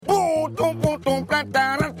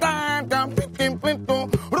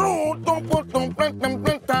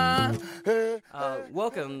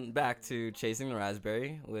Welcome back to Chasing the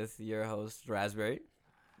Raspberry with your host, Raspberry.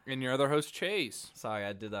 And your other host, Chase. Sorry,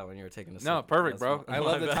 I did that when you were taking a sip. No, perfect, bro. I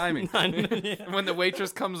love the timing. When the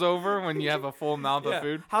waitress comes over, when you have a full mouth of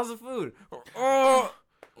food. How's the food?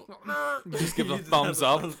 You just give a thumbs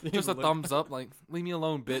up. Just a thumbs up, like, leave me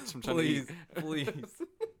alone, bitch. I'm trying to eat. Please.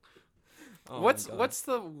 Oh What's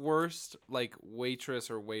the worst, like,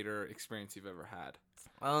 waitress or waiter experience you've ever had?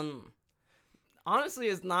 Honestly,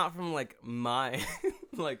 it's not from, like, my,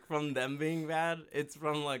 like, from them being bad. It's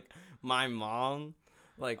from, like, my mom.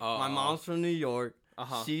 Like, my mom's from New York.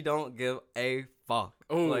 She don't give a fuck.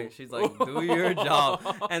 Ooh. Like, she's like, do your job.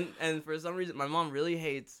 And for some reason, my mom really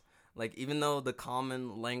hates, like, even though the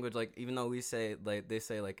common language, like, even though we say, like, they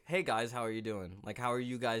say, like, hey, guys, how are you doing? Like, how are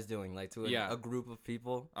you guys doing? Like, to a group of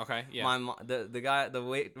people. Okay, yeah. My mom,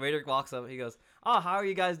 the waiter walks up, he goes, oh, how are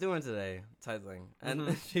you guys doing today? Type thing.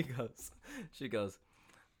 And she goes,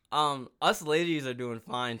 us ladies are doing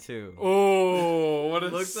fine, too. Oh, what a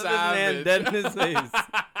Looks savage. at this man dead in his face.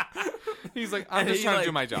 He's like, I'm just trying to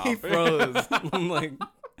do my job. He froze. I'm like,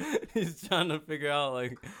 he's trying to figure out,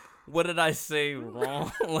 like, what did I say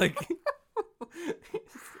wrong? Like,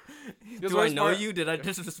 do I know you? Did I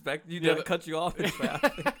disrespect you? Did I cut you off in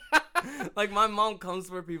traffic? Like, my mom comes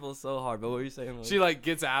for people so hard. But what were you saying? Like, she, like,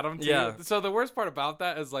 gets at him, too. Yeah. So the worst part about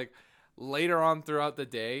that is, like, later on throughout the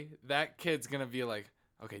day, that kid's going to be like,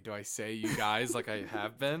 okay, do I say you guys like I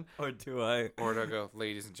have been? Or do I? Or do I go,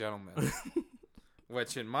 ladies and gentlemen?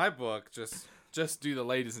 Which, in my book, just do the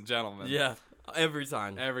ladies and gentlemen. Yeah, every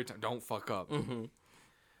time. Every time. Don't fuck up. Mm-hmm.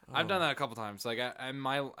 I've done that a couple times. Like,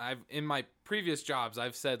 in my previous jobs,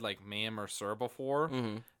 I've said, like, ma'am or sir before,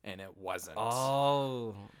 and it wasn't.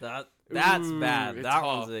 Oh, that's bad. That tough,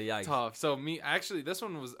 one's a yikes. Tough. So, this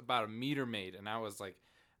one was about a meter maid, and I was, like,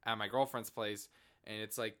 at my girlfriend's place, and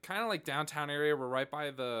it's, like, kind of like downtown area. We're right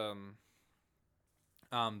by the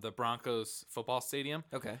Broncos football stadium.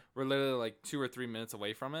 Okay. We're literally like 2 or 3 minutes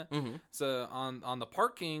away from it. Mm-hmm. So on the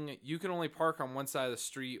parking, you can only park on one side of the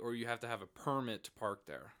street, or you have to have a permit to park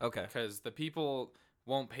there. Okay. Because the people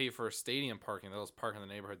won't pay for stadium parking; they'll just park in the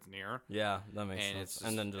neighborhoods near. Yeah, that makes sense. It's just,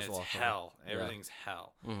 and then just it's walk hell. away. Everything's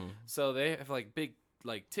hell. Mm-hmm. So they have like big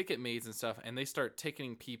like ticket maids and stuff, and they start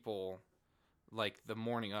ticketing people like the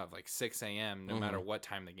morning of, like 6 a.m. no matter what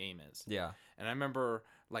time the game is. Yeah. And I remember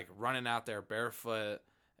like running out there barefoot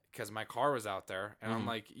because my car was out there, and I'm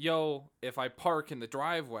like, yo, if I park in the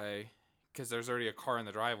driveway, because there's already a car in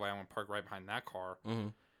the driveway, I want to park right behind that car,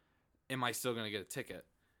 am I still going to get a ticket?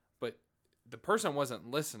 But the person wasn't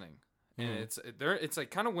listening. And it's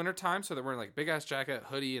like kind of wintertime, so they're wearing like big ass jacket,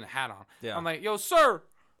 hoodie, and a hat on. Yeah. I'm like, yo, sir.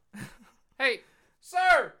 Hey,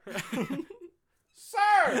 sir.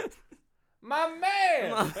 Sir. My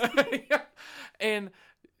man. And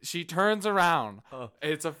she turns around.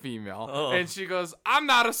 It's a female. And she goes, I'm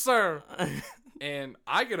not a sir. And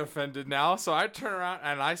I get offended now, so I turn around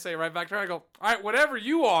and I say right back to her, I go, all right, whatever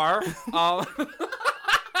you are.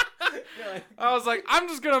 I was like, I'm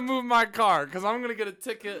just going to move my car because I'm going to get a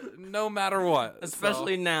ticket no matter what.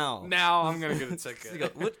 Especially now. Now I'm going to get a ticket. She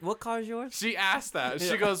goes, what car is yours? She asked that.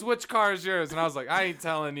 She goes, which car is yours? And I was like, I ain't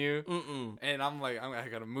telling you. And I'm like, I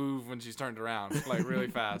got to move when she's turned around, like really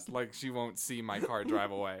fast. Like she won't see my car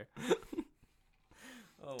drive away.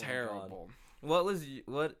 Oh, terrible.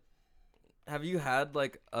 What have you had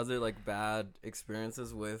like other like bad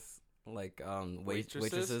experiences with like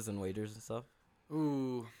waitresses and waiters and stuff?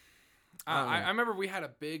 Ooh. I remember we had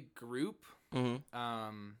a big group.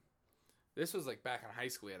 This was like back in high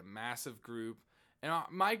school. We had a massive group, and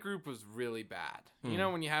my group was really bad. You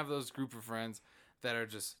know when you have those group of friends that are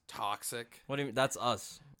just toxic. What do you mean? That's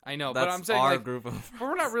us. I know, That's but I'm saying our like, group of. But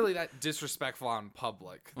we're not really that disrespectful out in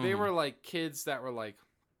public. They were like kids that were like,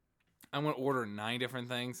 I'm gonna order 9 different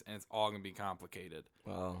things, and it's all gonna be complicated.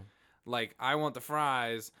 Wow. Like I want the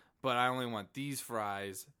fries, but I only want these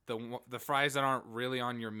fries. The fries that aren't really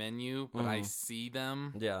on your menu, but I see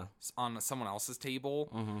them on someone else's table,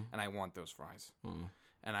 and I want those fries.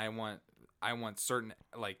 And I want certain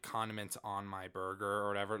like condiments on my burger or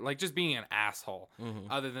whatever. Like just being an asshole.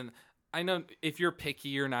 Other than, I know if you're picky,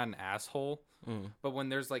 you're not an asshole. But when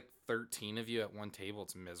there's like 13 of you at one table,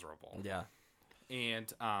 it's miserable. Yeah.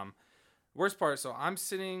 And worst part, so I'm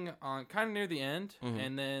sitting on kind of near the end,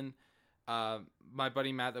 and then my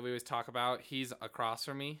buddy Matt that we always talk about, he's across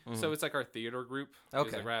from me. So it's like our theater group. Okay.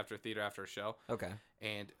 It's like right after theater, after a show. Okay.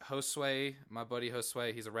 And Josue, my buddy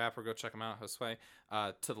Josue, he's a rapper. Go check him out, Josue.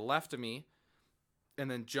 To the left of me,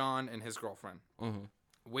 and then John and his girlfriend.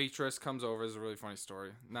 Waitress comes over. Is a really funny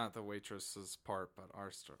story. Not the waitress's part, but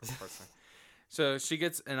our story. So she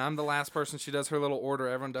gets, and I'm the last person. She does her little order.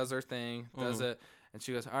 Everyone does their thing, does it, and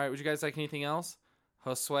she goes, "All right, would you guys like anything else?"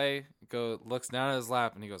 Josue looks down at his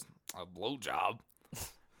lap, and he goes, "A blowjob."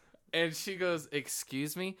 And she goes,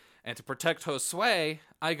 "Excuse me?" And to protect Josue,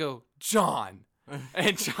 I go, "John."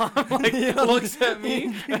 And John looks at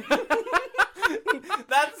me.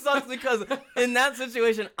 That sucks because in that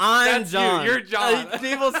situation, I'm John. You're John.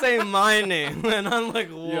 People say my name, and I'm like,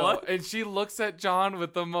 what? Yo, and she looks at John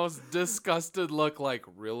with the most disgusted look, like,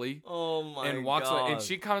 really? Oh my god. And walks away. And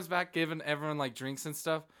she comes back giving everyone like drinks and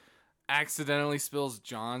stuff. Accidentally spills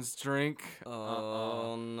John's drink.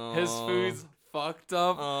 Oh no. His food's fucked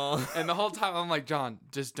up. And the whole time I'm like, John,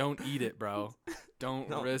 just don't eat it, bro. Don't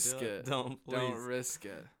risk it. Don't risk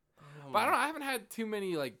it. But I don't know. I haven't had too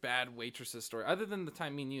many like bad waitresses stories, other than the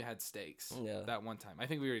time me and you had steaks. Yeah. That one time. I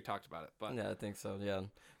think we already talked about it. But yeah, I think so. Yeah.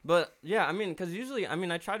 But yeah, I mean, because usually, I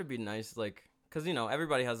mean, I try to be nice, like, because you know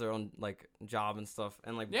everybody has their own like job and stuff,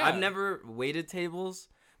 and like I've never waited tables,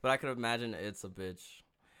 but I could imagine it's a bitch.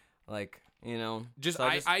 Like, you know,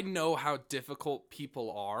 I know how difficult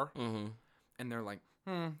people are, and they're like,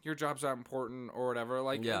 your job's not important or whatever.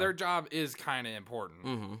 Like, their job is kind of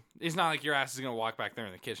important. It's not like your ass is going to walk back there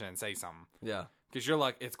in the kitchen and say something. Yeah. Because you're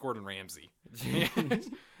like, it's Gordon Ramsay.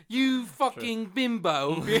 You fucking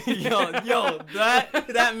bimbo. yo,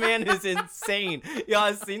 that man is insane. Yo,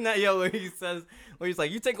 I've seen that, where he's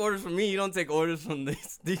like, you take orders from me, you don't take orders from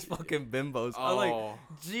these fucking bimbos. I'm like,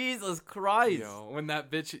 Jesus Christ. Yo, when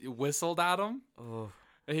that bitch whistled at him. Oh.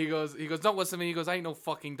 And he goes, don't listen to me. He goes, I ain't no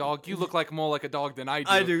fucking dog. You look like more like a dog than I do.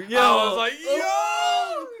 I do. Yo. I was like,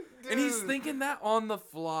 yo. Dude. And he's thinking that on the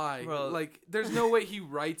fly. Bro. Like, there's no way he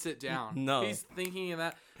writes it down. No. He's thinking of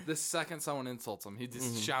that the second someone insults him. He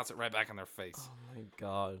just shouts it right back in their face. Oh, my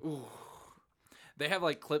God. Ooh. They have,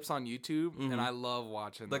 like, clips on YouTube, and I love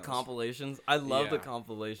watching the compilations. I love the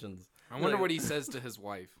compilations. I wonder what he says to his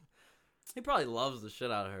wife. He probably loves the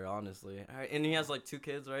shit out of her, honestly. And he has like 2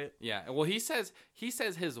 kids, right? Yeah. Well, he says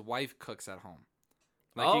his wife cooks at home.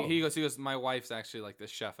 Like he goes, my wife's actually like the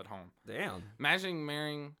chef at home. Damn. Imagine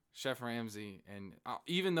marrying Chef Ramsay, and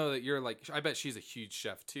even though that you're like, I bet she's a huge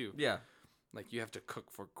chef too. Yeah. Like you have to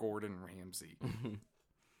cook for Gordon Ramsay.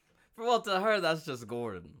 Well, to her, that's just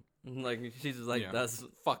Gordon. Like she's just like that's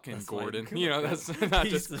fucking that's Gordon. Like, you know, that's not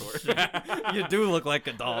just Gordon. You do look like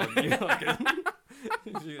a dog.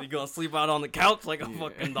 You gonna sleep out on the couch like a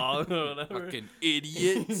fucking dog or whatever. Fucking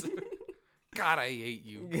idiots. God, I hate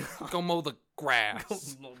you. Go mow the grass.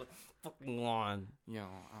 Go mow the fucking lawn. You know,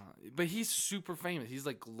 but he's super famous. He's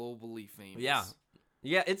like globally famous. Yeah.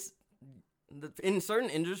 Yeah, it's in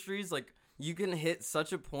certain industries, like you can hit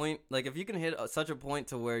such a point. Like if you can hit such a point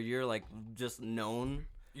to where you're like just known.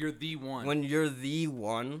 You're the one. When you're the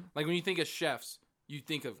one. Like when you think of chefs, you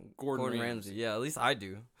think of Gordon Ramsay. Yeah, at least I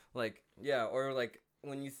do. Like, yeah, or like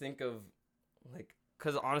when you think of, like,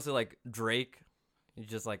 because honestly, like Drake, you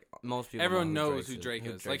just like most people. Everyone knows who Drake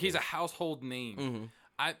is. Like he's a household name. Mm-hmm.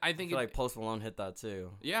 I think like Post Malone hit that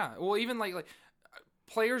too. Yeah, well, even like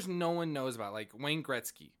players no one knows about, like Wayne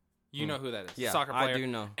Gretzky. You know who that is? Yeah, soccer player. I do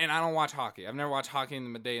know. And I don't watch hockey. I've never watched hockey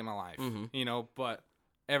in a day in my life. Mm-hmm. You know, but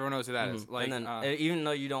everyone knows who that is. Like, and then even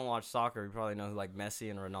though you don't watch soccer, you probably know who like Messi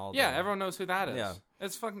and Ronaldo. Yeah, everyone knows who that is. Yeah,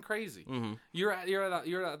 it's fucking crazy. Mm-hmm. You're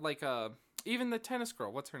at like even the tennis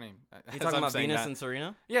girl. What's her name? You talking about Venus and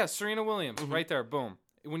Serena? Yeah, Serena Williams. Mm-hmm. Right there. Boom.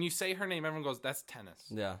 When you say her name, everyone goes, "That's tennis."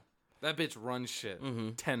 Yeah, that bitch runs shit.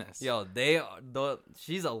 Mm-hmm. Tennis. Yo,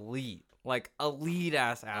 she's elite. Like elite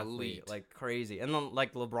ass athlete. Like crazy. And then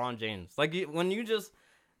like LeBron James. Like when you just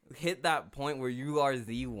hit that point where you are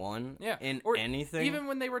the one in anything. Even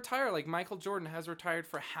when they retire, like Michael Jordan has retired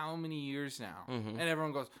for how many years now? Mm-hmm. And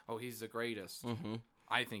everyone goes, oh, he's the greatest. Mm-hmm.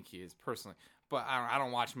 I think he is, personally. But I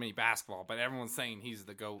don't watch many basketball, but everyone's saying he's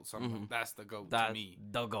the GOAT. So that's the GOAT to me.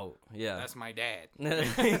 The GOAT, yeah. That's my dad.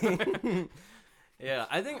 Yeah,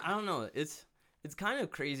 I don't know. It's kind of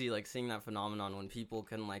crazy, like, seeing that phenomenon when people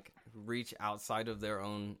can, like, reach outside of their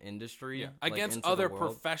own industry. Yeah. Like, against other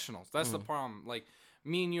professionals. That's the problem. Like,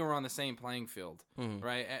 me and you are on the same playing field,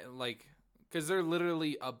 right? Like, because they're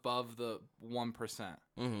literally above the 1%.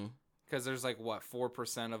 Because there's, like,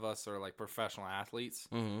 4% of us are, like, professional athletes.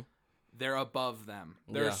 They're above them.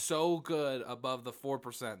 They're so good above the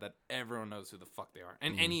 4% that everyone knows who the fuck they are.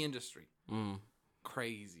 In any industry.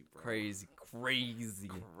 Crazy, bro. Crazy.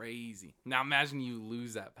 Now imagine you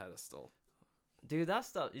lose that pedestal. Dude,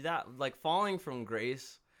 that like falling from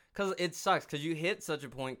grace, because it sucks, because you hit such a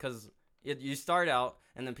point, because you start out,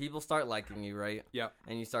 and then people start liking you, right? Yeah.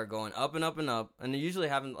 And you start going up and up and up, and they usually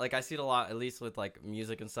haven't, like, I see it a lot, at least with, like,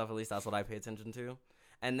 music and stuff, at least that's what I pay attention to.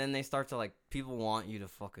 And then they start to, like, people want you to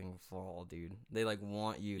fucking fall, dude. They, like,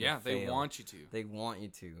 want you to fail. They want you to. They want you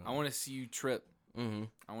to. I want to see you trip. Mm-hmm.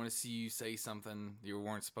 I want to see you say something you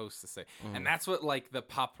weren't supposed to say. Mm-hmm. And that's what, like, the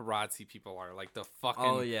paparazzi people are. Like, the fucking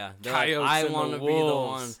coyotes like, I want to be the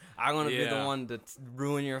one. I want to be the one to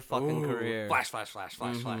ruin your fucking career. Flash, flash, flash,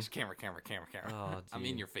 flash, flash. Camera. Oh, I'm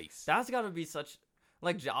in your face. That's got to be such...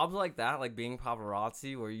 Like, jobs like that, like being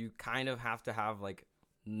paparazzi, where you kind of have to have, like,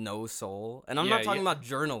 no soul. And I'm not talking about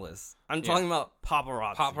journalists. I'm talking about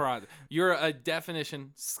paparazzi. You're a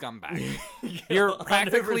definition scumbag. You're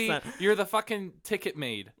practically 100%. You're the fucking ticket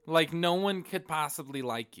maid. Like, no one could possibly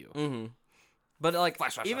like you. Mm-hmm. But, like,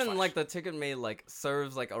 flash, even, like, the ticket maid, like,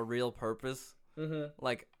 serves, like, a real purpose. Mm-hmm.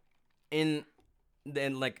 Like,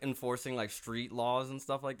 then, like, enforcing, like, street laws and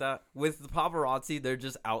stuff like that. With the paparazzi, they're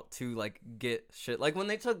just out to, like, get shit. Like, when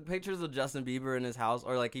they took pictures of Justin Bieber in his house,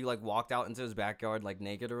 or, like, he, like, walked out into his backyard, like,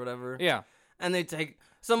 naked or whatever. Yeah. And they take...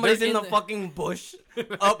 Somebody's in the fucking bush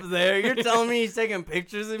up there. You're telling me he's taking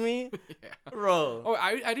pictures of me? Yeah. Bro. Oh,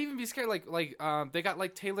 I'd even be scared. Like, they got,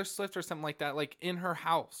 like, Taylor Swift or something like that, like, in her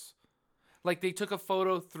house. Like, they took a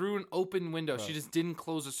photo through an open window. Bro. She just didn't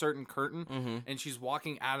close a certain curtain, and she's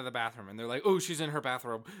walking out of the bathroom. And they're like, oh, she's in her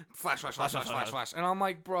bathrobe. Flash. And I'm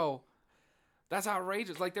like, bro, that's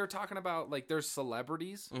outrageous. Like, they're talking about, like, there's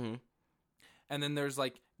celebrities, and then there's,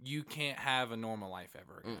 like, you can't have a normal life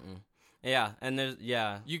ever again. Yeah, and there's,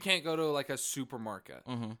 you can't go to, like, a supermarket.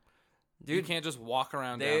 Dude, you can't just walk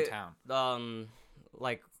around downtown.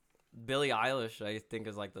 Like, Billie Eilish, I think,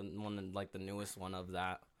 is, like, the one, like, the newest one of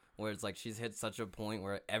that. Where it's like she's hit such a point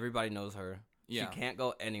where everybody knows her. Yeah. She can't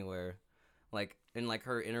go anywhere. Like, in, like,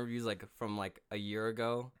 her interviews, like, from, like, a year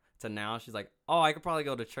ago to now, she's like, oh, I could probably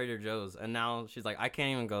go to Trader Joe's. And now she's like, I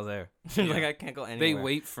can't even go there. She's like, I can't go anywhere. They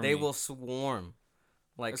wait for me. They will swarm.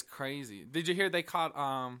 Like, it's crazy. Did you hear they caught,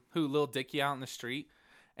 Lil Dicky out in the street?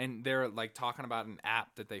 And they're, like, talking about an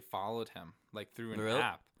app that they followed him, like, through an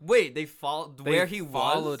app. Wait, they followed where he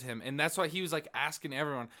followed him, and that's why he was, like, asking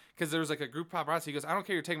everyone, because there was, like, a group of paparazzi. He goes, I don't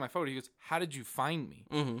care, you're taking my photo. He goes, how did you find me?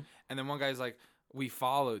 Mm-hmm. And then one guy's like, we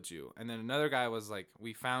followed you. And then another guy was like,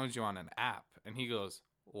 we found you on an app. And he goes,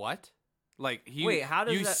 what? Like, wait, how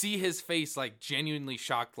does you see his face, like, genuinely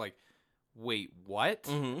shocked, like, wait, what?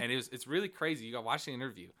 Mm-hmm. And it's really crazy. You got to watch the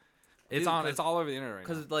interview. It's all over the internet right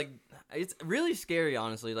now. Because, like, it's really scary,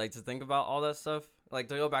 honestly, like, to think about all that stuff. Like,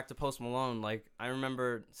 to go back to Post Malone, like, I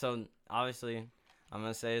remember, so, obviously, I'm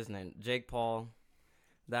going to say his name, Jake Paul.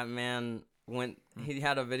 That man he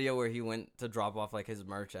had a video where he went to drop off, like, his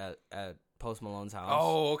merch at Post Malone's house.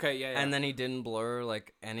 Oh, okay, yeah. And then he didn't blur,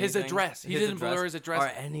 like, anything. His address. He didn't blur his address. Or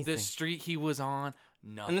anything. The street he was on,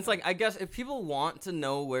 nothing. And it's like, I guess, if people want to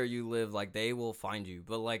know where you live, like, they will find you.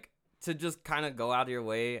 But, like, to just kind of go out of your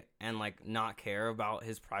way and, like, not care about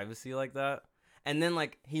his privacy like that. And then,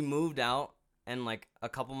 like, he moved out, and, like, a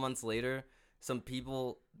couple months later, some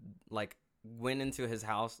people, like, went into his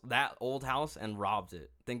house, that old house, and robbed it,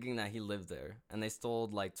 thinking that he lived there. And they stole,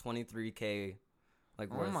 like, $23K,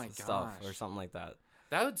 like, worth of stuff or something like that.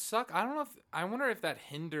 That would suck. I wonder if that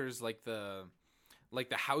hinders, like, the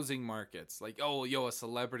housing markets. Like, oh, yo, a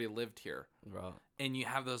celebrity lived here. Bro. And you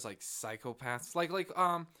have those, like, psychopaths. Like,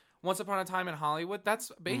 Once Upon a Time in Hollywood,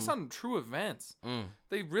 that's based on true events.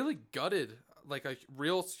 They really gutted, like, a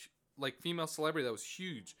real, like, female celebrity that was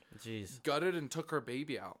huge. Jeez. Gutted and took her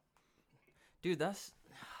baby out. Dude, that's...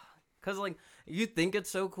 Because, like, you think it's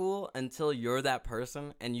so cool until you're that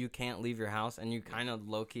person and you can't leave your house and you kind of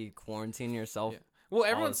low-key quarantine yourself. Yeah. Well,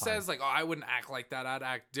 everyone says, like, oh, I wouldn't act like that. I'd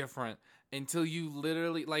act different. Until you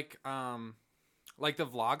literally, like the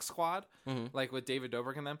Vlog Squad, like with David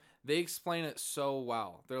Dobrik and them, they explain it so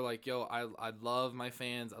well. They're like, yo, I love my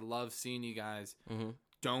fans. I love seeing you guys.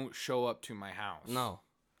 Don't show up to my house. No.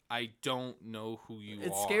 I don't know who you are.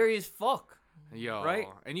 It's scary as fuck. Yo. Right?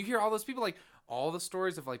 And you hear all those people, like, all the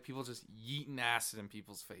stories of, like, people just yeeting acid in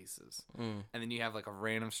people's faces. And then you have, like, a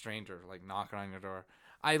random stranger, like, knocking on your door.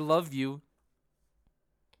 I love you.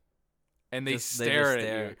 And they stare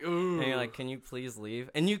at you. Ooh. And you're like, can you please leave?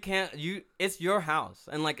 And you can't, it's your house.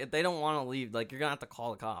 And, like, if they don't want to leave, like, you're going to have to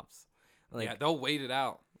call the cops. Like, yeah, they'll wait it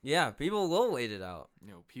out. Yeah, people will wait it out.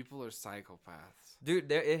 Yo, people are psychopaths.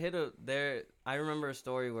 Dude, I remember a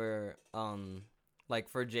story where, like,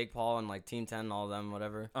 for Jake Paul and, like, Team 10 and all of them,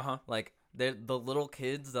 whatever. Like, the little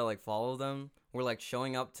kids that, like, follow them were, like,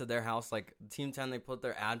 showing up to their house. Like, Team 10, they put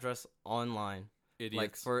their address online.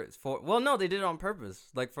 Idiots. Like, well, no, they did it on purpose,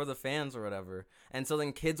 like, for the fans or whatever. And so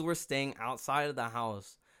then kids were staying outside of the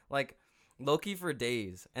house, like, low-key for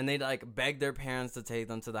days. And they'd, like, beg their parents to take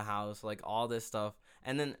them to the house, like, all this stuff.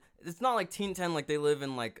 And then it's not like Team 10, like, they live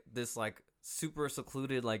in, like, this, like, super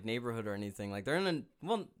secluded like neighborhood or anything. Like they're in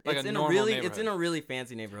like it's in a really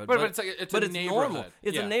fancy neighborhood. But it's a normal.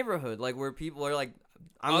 It's a neighborhood like where people are like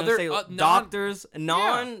I'm gonna say doctors,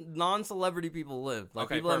 non-celebrity people live. Like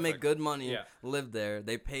people that make good money live there.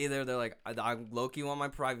 They pay there. They're like, I low-key want my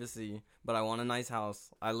privacy, but I want a nice house.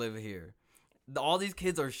 I live here. All these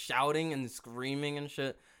kids are shouting and screaming and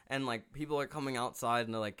shit. And, like, people are coming outside,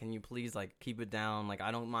 and they're like, can you please, like, keep it down? Like,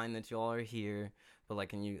 I don't mind that you all are here, but, like,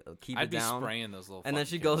 can you keep it down? I'd be spraying those little And then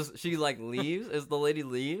she goes, she, like, leaves, as the lady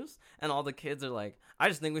leaves, and all the kids are like, I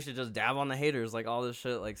just think we should just dab on the haters, like, all this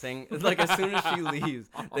shit, like, saying, like, as soon as she leaves,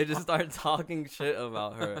 they just start talking shit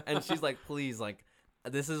about her. And she's like, please, like,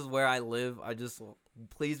 this is where I live. I just,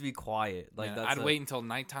 please be quiet. Like, I'd wait until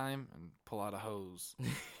nighttime and pull out a hose,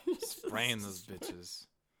 spraying those bitches.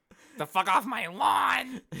 The fuck off my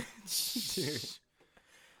lawn, because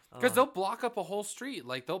they'll block up a whole street.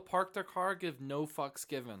 Like they'll park their car, give no fucks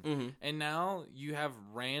given, and now you have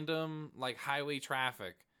random like highway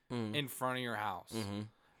traffic in front of your house,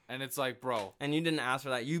 and it's like, bro, and you didn't ask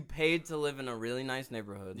for that. You paid to live in a really nice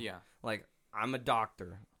neighborhood. Yeah, like I'm a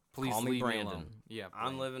doctor. Please call me Brandon. Me alone. Yeah,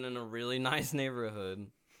 I'm living in a really nice neighborhood.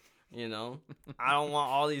 You know, I don't want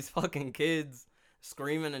all these fucking kids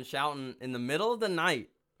screaming and shouting in the middle of the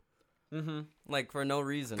night. Like for no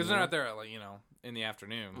reason, because they're not there, like in the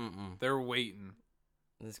afternoon. They're waiting.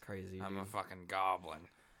 It's crazy. I'm a fucking goblin.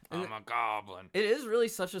 I'm a goblin. It is really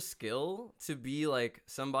such a skill to be like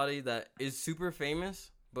somebody that is super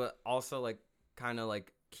famous, but also like kind of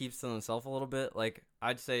like keeps to themselves a little bit. Like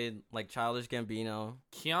I'd say like Childish Gambino,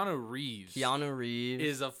 Keanu Reeves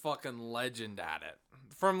is a fucking legend at it.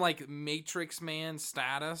 From like Matrix Man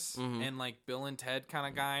status and like Bill and Ted kind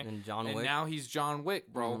of guy, and John Wick, and now he's John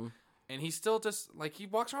Wick, bro. And he's still just, like, he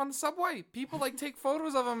walks around the subway. People, like, take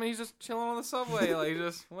photos of him, and he's just chilling on the subway. Like,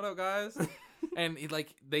 just, what up, guys? And, he,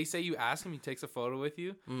 like, they say you ask him, he takes a photo with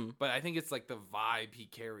you. But I think it's, like, the vibe he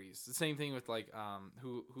carries. The same thing with, like,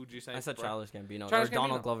 who'd you say? I said Childish Gambino. Or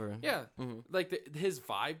Donald Glover. Yeah. Like, his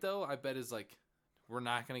vibe, though, I bet is, like, we're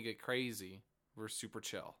not going to get crazy. We're super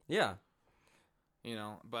chill. Yeah. You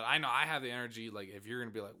know, but I know I have the energy. Like, if you're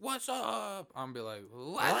gonna be like, "What's up?" I'm gonna be like,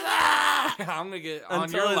 "What's up?" I'm gonna get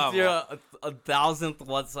on your level. Until it's your 1,000th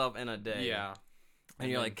 "What's up" in a day. Yeah,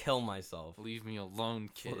 and you're like, "Kill myself. Leave me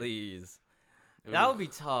alone, kid. Please." That would be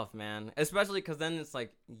tough, man. Especially because then it's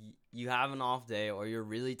like you have an off day or you're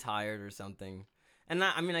really tired or something. And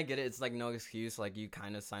that, I mean, I get it. It's like no excuse. Like you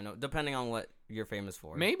kind of sign up depending on what you're famous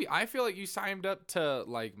for. Maybe I feel like you signed up to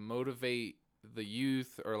like motivate the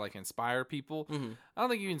youth or like inspire people. I don't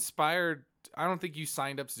think you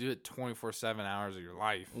signed up to do it 24/7 hours of your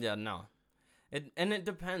life. Yeah, no. It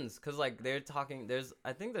depends because like they're talking.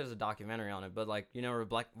 I think there's a documentary on it, but like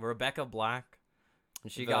Rebecca Black,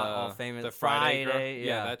 and she got all famous. The Friday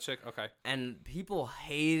yeah, that chick. Okay, and people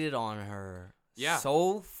hated on her. Yeah,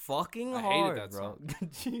 so fucking hard. I hated that bro.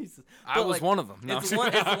 Jesus, I was like, one of them. No,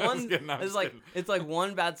 it's like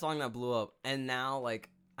one bad song that blew up, and now like.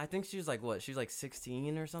 I think she was like, what? She was like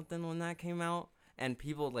 16 or something when that came out. And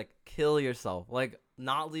people like, kill yourself. Like,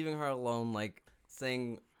 not leaving her alone, like,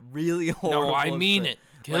 saying really horrible No, I mean it.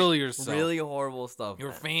 Kill yourself. Really horrible stuff.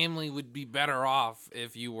 Your family would be better off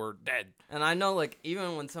if you were dead. And I know, like,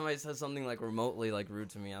 even when somebody says something, like, remotely, like, rude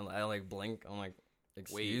to me, I like, blink. I'm like,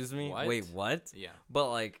 excuse me? What? Wait, what? Yeah. But,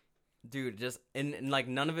 like... Dude, just and like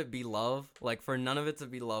none of it be love, like for none of it to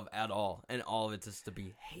be love at all, and all of it just to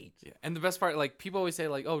be hate. Yeah. And the best part, like people always say,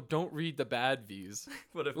 like, "Oh, don't read the bad views."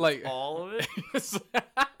 But if like all of it, but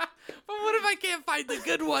what if I can't find the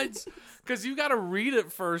good ones? Because you got to read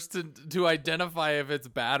it first to identify if it's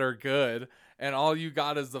bad or good, and all you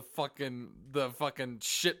got is the fucking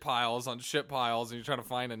shit piles on shit piles, and you're trying to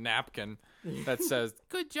find a napkin that says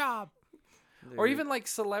 "good job." Dude. Or even like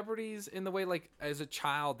celebrities in the way like as a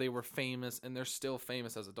child they were famous and they're still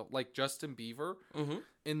famous as adults, like Justin Bieber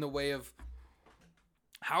in the way of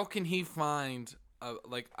how can he find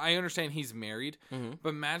like I understand he's married, but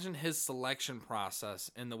imagine his selection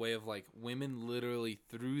process in the way of like women literally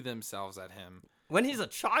threw themselves at him when he's a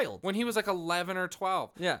child, when he was like 11 or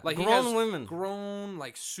 12. Yeah, like grown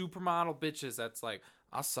like supermodel bitches that's like,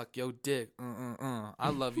 I'll suck your dick. I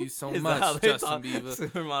love you so much, Justin Bieber.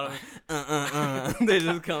 Supermodel. They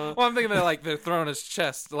just come. Well, I'm thinking they're throwing his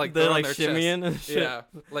chest, like they're like their shimmying chest. And shit. Yeah,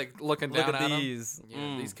 like looking down at these. Him.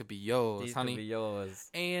 Yeah, these could be yours, these honey. Could be yours.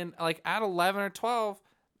 And like at 11 or 12,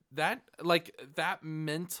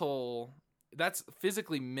 that's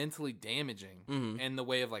physically mentally damaging in the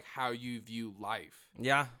way of like how you view life.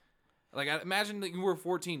 Yeah. Like imagine that you were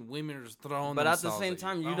 14, women are just throwing. But at the same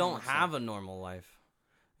time, you don't have a normal life.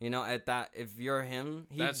 You know, at that, if you're him,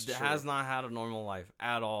 he has not had a normal life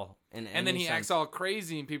at all. And then he acts all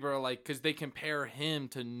crazy, and people are like, because they compare him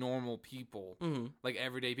to normal people, like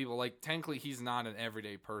everyday people. Like, technically, he's not an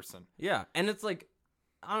everyday person. Yeah, and it's like,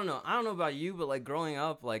 I don't know about you, but like growing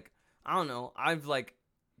up, like, I don't know, I've like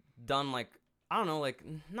done like, I don't know, like,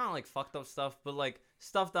 not like fucked up stuff, but like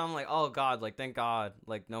stuff that I'm like, oh God, like, thank God,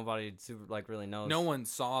 like nobody super like really knows. No one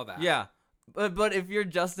saw that. Yeah. But if you're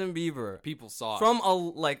Justin Bieber, people saw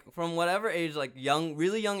it. From whatever age, like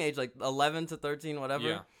really young age, like 11 to 13,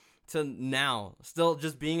 whatever, to now, still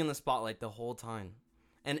just being in the spotlight the whole time,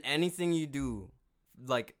 and anything you do,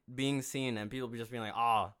 like being seen, and people just being like,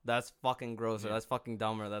 that's fucking gross, or that's fucking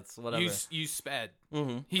dumb, or that's whatever. You sped.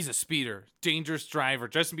 He's a speeder, dangerous driver.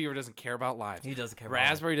 Justin Bieber doesn't care about lives. He doesn't care.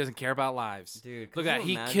 Raspberry doesn't care about lives. Dude, look at that.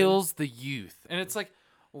 He kills the youth, and it's like.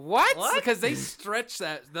 What? Because they stretch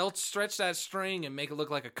that. They'll stretch that string and make it look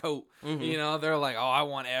like a coat. You know, they're like, oh, I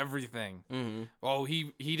want everything. Oh,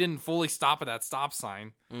 he didn't fully stop at that stop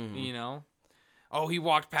sign. You know. Oh, he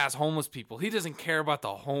walked past homeless people. He doesn't care about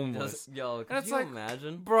the homeless. Could you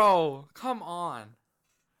imagine? Bro, come on.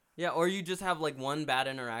 Yeah, or you just have like one bad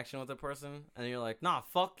interaction with a person, and you're like, nah,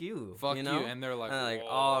 fuck you. Fuck you know? And they're like,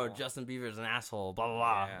 oh, Justin Bieber's an asshole, blah, blah,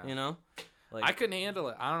 blah. Yeah. You know? Like, I couldn't handle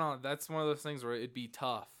it. I don't know. That's one of those things where it'd be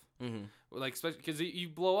tough. Like, especially because you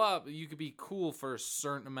blow up, you could be cool for a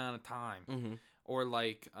certain amount of time, or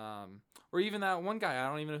like, or even that one guy. I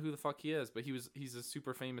don't even know who the fuck he is, but he's a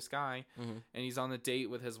super famous guy, and he's on the date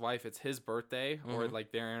with his wife. It's his birthday or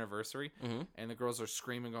like their anniversary, and the girls are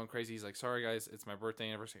screaming, going crazy. He's like, "Sorry guys, it's my birthday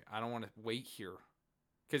anniversary. I don't want to wait here."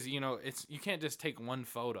 Because you can't just take one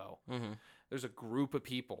photo. There's a group of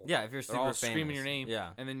people. Yeah, if you're super all famous, screaming your name. Yeah,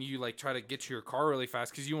 and then you like try to get to your car really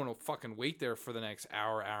fast because you want to fucking wait there for the next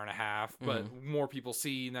hour and a half. But more people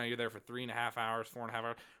see now you're there for 3.5 hours, 4.5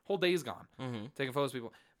 hours. Whole day's gone taking photos of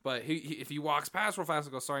people. But if he walks past real fast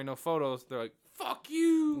and goes, "Sorry, no photos," they're like, "Fuck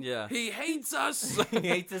you!" Yeah, he hates us. He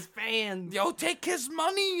hates his fans. Yo, take his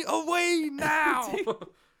money away now.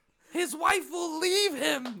 His wife will leave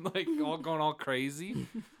him. Like all going all crazy.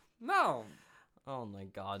 No. Oh my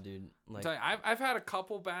God, dude! Like, I've had a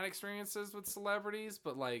couple bad experiences with celebrities,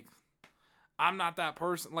 but like, I'm not that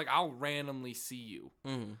person. Like, I'll randomly see you.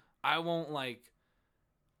 I won't like.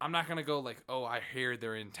 I'm not gonna go like, oh, I hear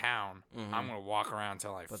they're in town. I'm gonna walk around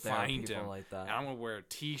till I find him, like that. And I'm gonna wear a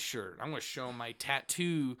T-shirt. I'm gonna show him my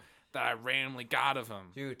tattoo that I randomly got of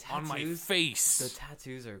him, dude, tattoos, on my face. The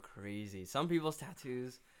tattoos are crazy. Some people's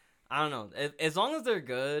tattoos, I don't know. As long as they're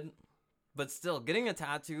good. But still, getting a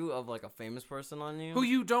tattoo of like a famous person on you, who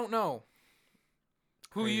you don't know,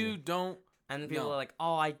 and people are like,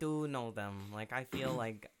 "Oh, I do know them. Like, I feel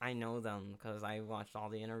like I know them because I watched all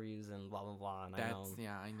the interviews and blah blah blah." And I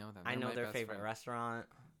know them. I know their favorite restaurant.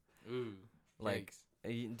 Ooh, like,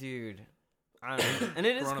 dude, I don't know. And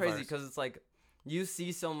it is crazy because it's like you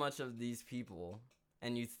see so much of these people.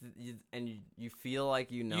 And you feel like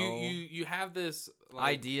you have this like,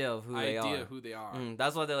 idea of who they are.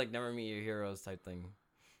 That's why they're like never meet your heroes type thing,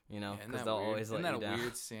 you know, because they'll always let you down. Isn't that a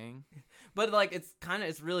weird saying? But like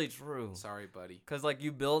it's really true. Sorry, buddy. Because like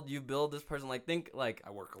you build this person, like think like I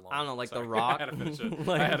work alone. I don't know, like The Rock. I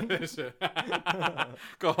had to finish it.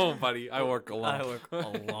 Go home, buddy. I work alone. I work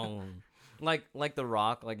alone. Like The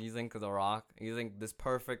Rock, like you think of The Rock, you think this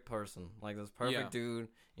perfect person, like this perfect dude,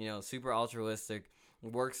 you know, super altruistic.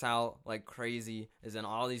 Works out like crazy, is in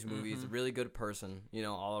all these movies, really good person, you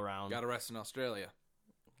know, all around. Got arrested in Australia.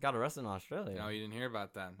 No, you didn't hear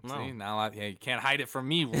about that. No. See, now you can't hide it from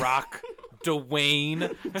me, Rock.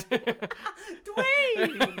 Dwayne.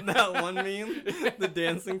 Dwayne! That one meme? The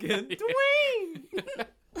dancing kid? Dwayne!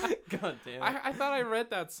 God damn. I thought I read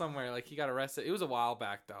that somewhere. Like, he got arrested. It was a while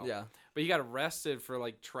back, though. Yeah. But he got arrested for,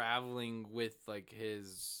 like, traveling with, like,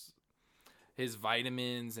 his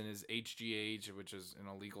vitamins and his HGH, which is an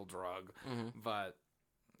illegal drug. But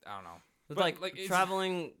I don't know. But like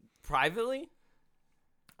traveling privately?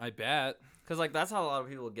 I bet. Because like that's how a lot of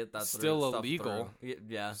people get that. Still illegal.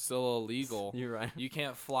 Yeah. Still illegal. You're right. You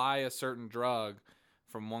can't fly a certain drug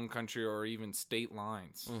from one country or even state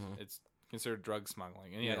lines. It's considered drug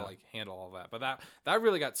smuggling, and you had to like handle all that. But that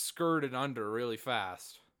really got skirted under really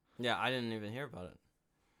fast. Yeah, I didn't even hear about it.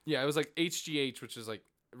 Yeah, it was like HGH, which is like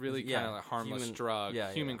really kind of like harmless drug,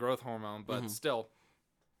 human growth hormone, but still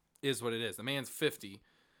is what it is. The man's 50.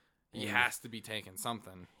 He has to be taking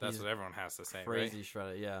something. That's what everyone has to say, crazy right?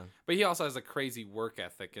 shredded, yeah. But he also has a crazy work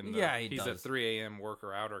ethic. He's does. a 3 a.m.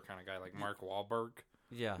 worker-outer kind of guy, like Mark Wahlberg.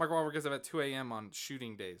 Yeah. Mark Wahlberg gets up at 2 a.m. on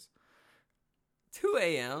shooting days. 2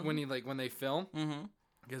 a.m.? When they film.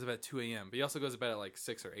 He goes to bed at 2 a.m. But he also goes to bed at like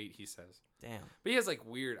 6 or 8, he says. Damn. But he has like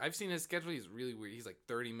weird. I've seen his schedule. He's really weird. He's like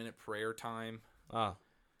 30-minute prayer time. Oh.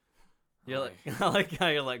 You're like, I like how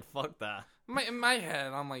you're like, fuck that. In my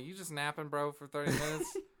head, I'm like, you just napping, bro, for 30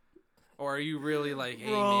 minutes? Or are you really like,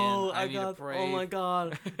 hey, bro, man, I need to pray? Oh, my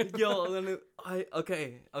God. Yo,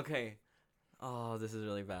 okay. Oh, this is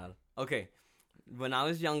really bad. Okay. When I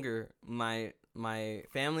was younger, my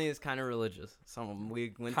family is kind of religious. So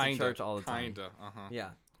we went to church all the time. Kinda, uh-huh. Yeah.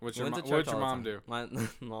 What'd your mom do? My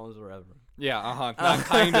mom was a reverend. Yeah, uh-huh. Not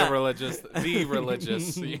kind of religious. The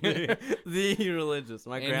religious. the religious.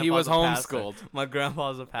 And he was homeschooled. My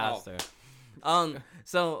grandpa's a pastor. Oh.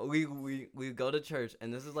 So we go to church,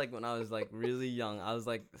 and this is like when I was like really young. I was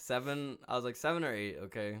like 7 or 8,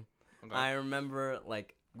 okay? I remember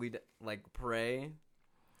like we'd like pray,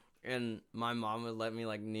 and my mom would let me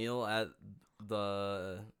like kneel at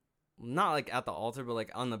the, not like at the altar, but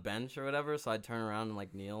like on the bench or whatever. So I'd turn around and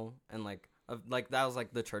like kneel, and like that was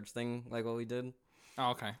like the church thing, like what we did.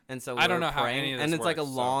 Oh, okay. And so I don't know how any of this and it's works, like a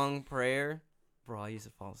long prayer. Bro, I used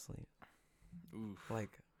to fall asleep. Oof.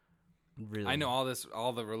 Like, really. I know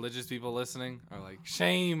all the religious people listening are like,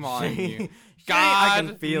 shame on you. God, I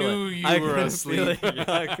can feel knew it. You were asleep.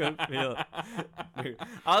 I can feel it. Dude,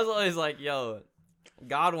 I was always like, yo,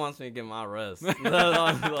 God wants me to get my rest. I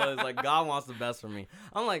was always like, God wants the best for me.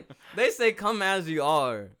 I'm like, they say come as you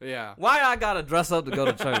are. Yeah. Why I gotta dress up to go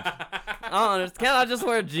to church? I don't understand. Can't I just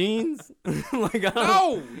wear jeans? Like,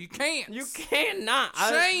 no, you can't. You cannot.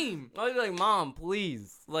 Shame. I was like, Mom,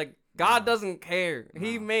 please. Like, God doesn't care.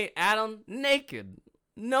 He made Adam naked.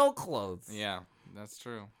 No clothes. Yeah, that's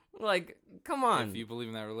true. Like, come on. If you believe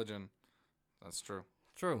in that religion, that's true.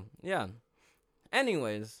 True. Yeah.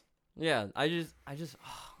 Anyways, yeah, I just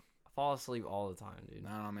fall asleep all the time, dude.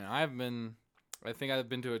 I don't know, man. I think I've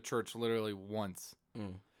been to a church literally once.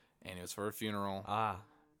 And it was for a funeral.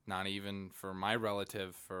 Not even for my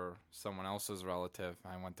relative, for someone else's relative.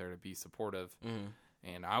 I went there to be supportive.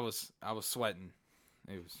 And I was sweating.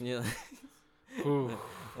 It was. Yeah.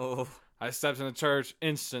 Oh. I stepped in the church,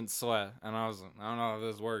 instant sweat, and I was like, I don't know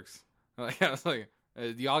if this works. Like, I was like,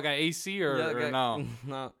 do y'all got AC or no?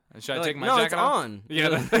 No. Should I take my jacket off? On?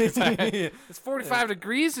 Yeah. It's 45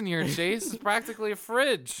 degrees in here, Chase. It's practically a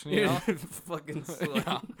fridge. You know? Fucking sweat.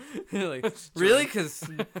 Yeah. You're like, really? Because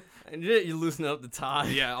you loosen up the tie.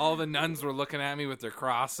 Yeah, all the nuns were looking at me with their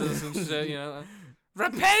crosses and shit, you know.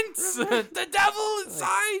 Repent! The devil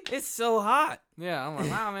inside! It's so hot. Yeah, I'm like,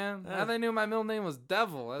 wow, man. How they knew my middle name was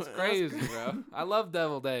Devil? That's crazy, bro. I love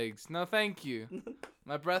deviled eggs. No, thank you.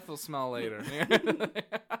 My breath will smell later.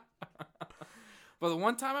 But the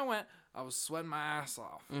one time I went, I was sweating my ass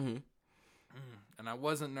off. And I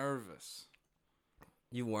wasn't nervous.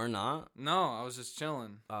 You were not? No, I was just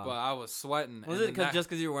chilling. But I was sweating. Was it just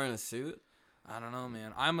because you were wearing a suit? I don't know,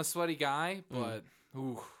 man. I'm a sweaty guy, but...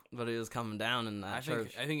 Ooh. But it was coming down in that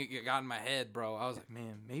church. I think it got in my head, bro. I was like,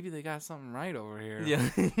 man, maybe they got something right over here. Yeah.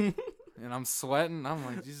 And I'm sweating. I'm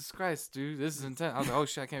like, Jesus Christ, dude, this is intense. I was like, oh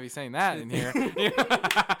shit, I can't be saying that in here.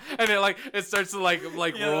 And it starts to like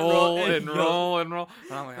roll and roll. And I'm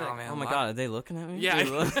like, oh man. Oh my God, are they looking at me? Yeah.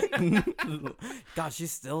 God,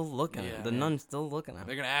 she's still looking at me. The nun's still looking at me.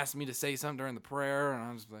 They're gonna ask me to say something during the prayer, and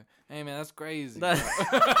I'm just like, hey man, that's crazy. Could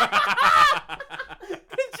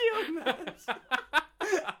you imagine?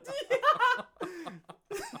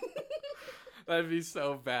 That'd be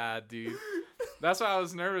so bad, dude. That's why I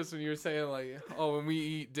was nervous when you were saying like, oh, when we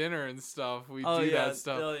eat dinner and stuff, we do that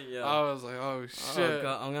stuff. Yeah. I was like, oh shit. Oh,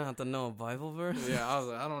 God, I'm gonna have to know a Bible verse. Yeah, I was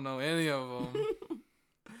like, I don't know any of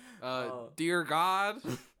them. Dear God,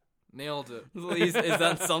 nailed it. Please, is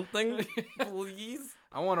that something? Please.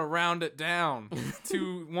 I want to round it down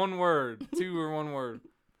to 1 word, 2 or 1 word.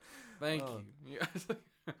 Thank you.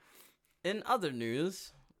 In other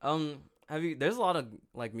news, there's a lot of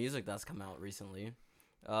like music that's come out recently.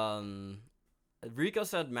 Rico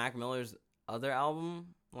said Mac Miller's other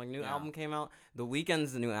album, new album came out. The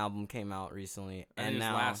Weeknd's new album came out recently, and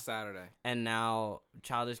now last Saturday. And now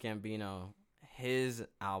Childish Gambino, his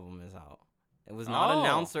album is out. It was not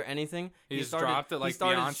announced or anything. He just dropped it like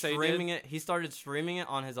Beyonce streaming did? He started streaming it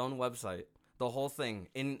on his own website. The whole thing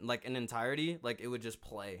in entirety, it would just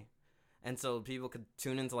play. And so people could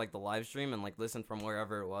tune into the live stream and listen from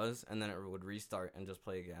wherever it was, and then it would restart and just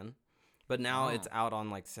play again. But now it's out on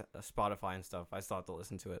Spotify and stuff. I still have to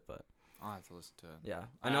listen to it, but I'll have to listen to it. Yeah,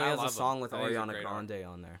 I know he has a song with Ariana Grande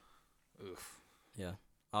on there. Oof. Yeah.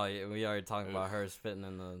 Oh yeah, we already talked about her spitting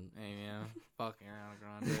in the. Hey man, fuck Ariana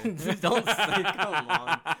Grande. Don't say, come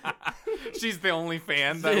on. She's the only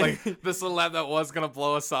fan that the celeb that was gonna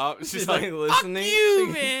blow us up. She's like, listening. Fuck you,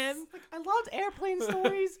 man. I love hot airplane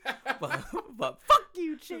stories, but fuck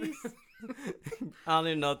you, Chase. I don't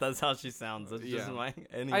even know if that's how she sounds. It's just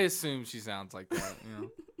I assume she sounds like that.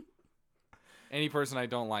 Any person I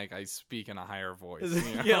don't like, I speak in a higher voice.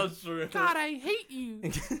 Yeah, true. God, I hate you.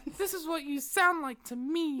 This is what you sound like to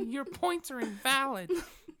me. Your points are invalid.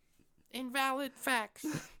 Invalid facts.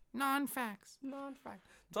 Non-facts.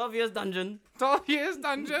 12 years dungeon. 12 years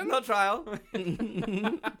dungeon. No trial.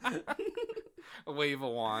 Wave a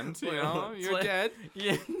wand. You're dead.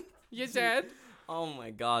 Yeah. You're dead. Oh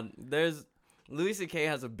my god. Louis C.K.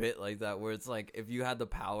 has a bit like that where it's like if you had the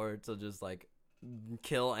power to just like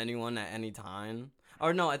kill anyone at any time.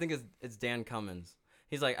 Or no, I think it's Dan Cummins.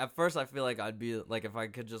 He's like, at first I feel like I'd be like, if I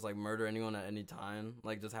could just like murder anyone at any time,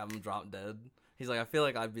 like just have them drop dead. He's like, I feel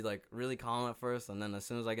like I'd be like really calm at first, and then as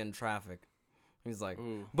soon as I get in traffic, he's like,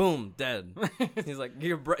 boom, dead. He's like,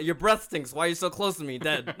 your breath stinks. Why are you so close to me?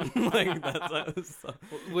 Dead. Like that's so.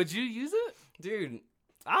 Would you use it, dude?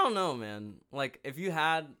 I don't know, man. Like if you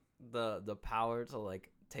had the power to like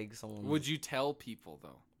take someone, would you tell people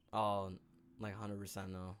though? Oh. Like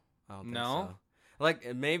 100% no. I don't think so.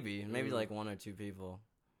 Like maybe like one or two people.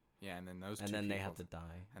 Yeah, and then those two. And then people, they have to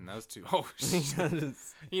die. And those two. Oh,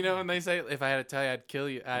 when they say if I had to tell you I'd kill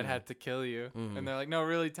you, I'd have to kill you. Mm-hmm. And they're like, no,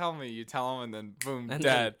 really, tell me. You tell them, and then boom, and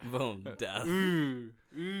dead. Then, boom, death. Ooh.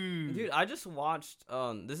 Dude, I just watched.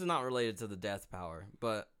 This is not related to the death power,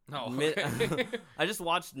 but I just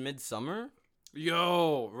watched Midsummer.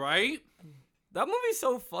 Yo, right? That movie's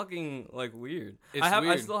so fucking like weird. Weird.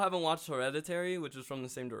 I still haven't watched Hereditary, which is from the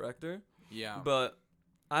same director. Yeah. But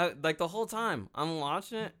I like the whole time I'm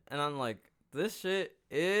watching it and I'm like, this shit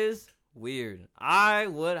is weird. I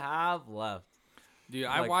would have left. Dude,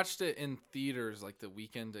 I watched it in theaters like the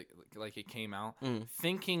weekend like it came out,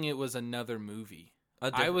 thinking it was another movie.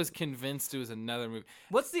 I was convinced it was another movie.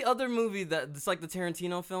 What's the other movie it's like the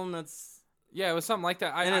Tarantino film that's... Yeah, it was something like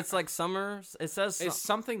that. It's like summer. It says... It's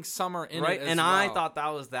something summer in right? it as and well. I thought that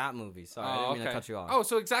was that movie. Sorry, I didn't mean to cut you off. Oh,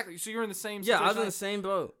 so exactly. So you're in the same situation. Yeah, I was in the same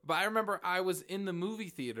boat. But I remember I was in the movie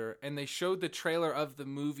theater, and they showed the trailer of the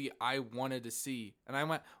movie I wanted to see. And I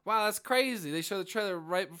went, wow, that's crazy. They showed the trailer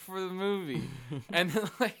right before the movie. And then,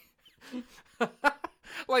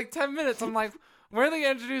 like 10 minutes, I'm like, where are they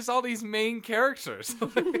going to introduce all these main characters?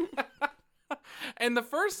 And the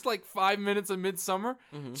first 5 minutes of Midsummer,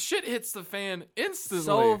 shit hits the fan instantly.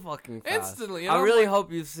 So fucking fast. Instantly. I really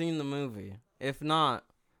hope you've seen the movie. If not,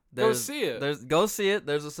 go see it. Go see it.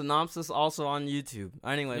 There's a synopsis also on YouTube.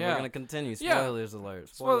 Anyway, we're gonna continue. Spoilers alert.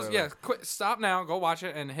 Spoiler alert. Yeah, stop now. Go watch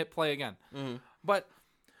it and hit play again. Mm-hmm. But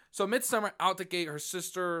so Midsummer, out the gate, her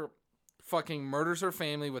sister fucking murders her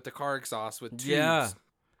family with the car exhaust with tubes. Yeah.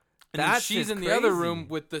 And then she's in the other room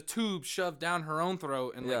with the tube shoved down her own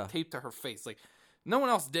throat and taped to her face. Like, no one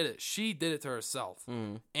else did it. She did it to herself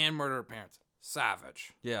and murdered her parents.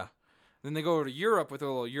 Savage. Yeah. Then they go over to Europe with her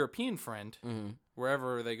little European friend.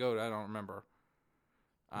 Wherever they go to, I don't remember.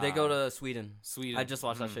 They go to Sweden. I just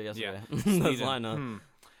watched that shit yesterday. Yeah. That's why I know.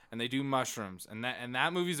 And they do mushrooms. And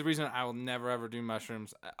that movie's the reason I will never, ever do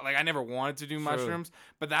mushrooms. Like, I never wanted to do mushrooms.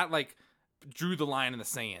 But that, drew the line in the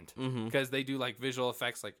sand. Because they do, visual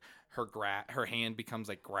effects, her hand becomes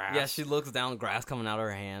like grass. Yeah, she looks down, grass coming out of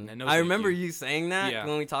her hand. I remember you saying that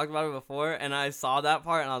when we talked about it before, and I saw that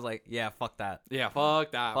part, and I was like, yeah, fuck that. Yeah,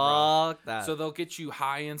 fuck that, Fuck that. So they'll get you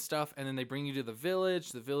high and stuff, and then they bring you to the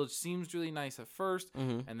village. The village seems really nice at first,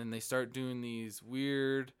 and then they start doing these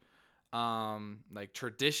weird,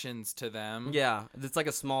 traditions to them. Yeah, it's like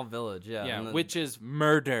a small village, Yeah, which is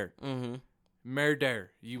murder.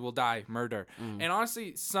 Murder. You will die. Murder. And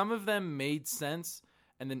honestly, some of them made sense,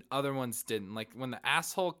 and then other ones didn't. Like when the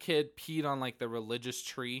asshole kid peed on the religious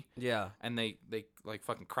tree. Yeah. And they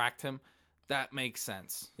fucking cracked him. That makes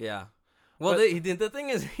sense. Yeah. Well, the thing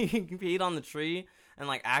is, he peed on the tree and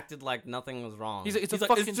acted like nothing was wrong. He's it's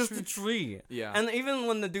just a tree. Yeah. And even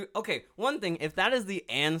when the dude, okay, one thing, if that is the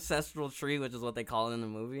ancestral tree, which is what they call it in the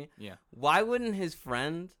movie. Yeah. Why wouldn't his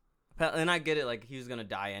friend? And I get it, he was gonna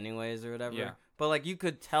die anyways or whatever. Yeah. But you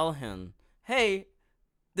could tell him, hey,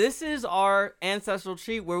 this is our ancestral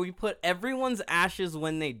tree where we put everyone's ashes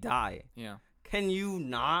when they die. Yeah. Can you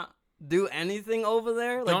not do anything over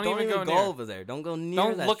there? Don't even go over there. Don't go near.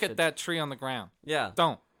 Don't look at that tree on the ground. Yeah.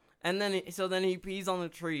 Don't. And then he pees on the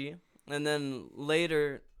tree, and then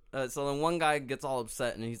later, so then one guy gets all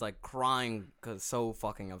upset and he's crying because so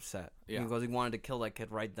fucking upset. Yeah. Because he wanted to kill that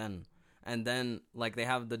kid right then. And then they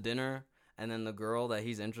have the dinner, and then the girl that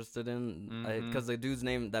he's interested in, because the dude's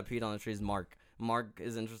name that peed on the tree is Mark. Mark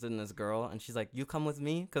is interested in this girl, and she's like, "You come with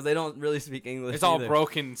me," because they don't really speak English. It's all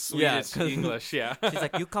broken Swedish English. Yeah. She's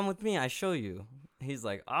like, "You come with me, I show you." he's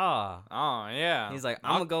like, ah. Oh, yeah. He's like,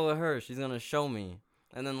 I'm going to go with her. She's going to show me.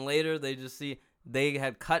 And then later they just see they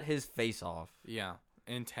had cut his face off. Yeah.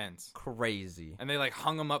 Intense. Crazy. And they like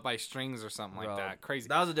hung him up by strings or something like that. Crazy.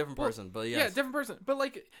 That was a different person, but yes. Yeah, different person. But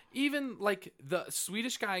like even like the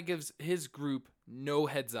Swedish guy gives his group no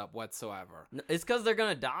heads up whatsoever. It's because they're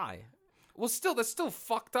going to die. Well, still, that's still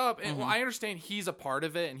fucked up. And well, I understand he's a part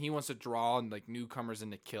of it and he wants to draw and like newcomers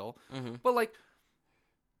in to kill. But like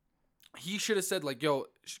he should have said like, yo,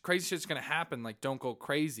 crazy shit's going to happen. Like, don't go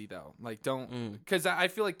crazy though. Like, don't, because I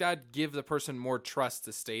feel like that'd give the person more trust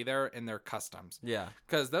to stay there in their customs. Yeah.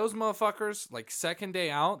 Because those motherfuckers, like second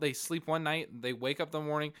day out, they sleep one night, they wake up in the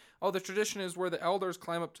morning. Oh, the tradition is where the elders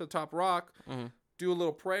climb up to the top rock, do a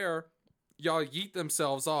little prayer. Y'all yeet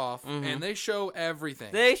themselves off, and they show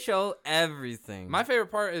everything. My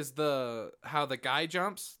favorite part is how the guy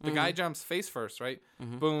jumps. The guy jumps face first, right?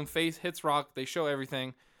 Boom, face hits rock. They show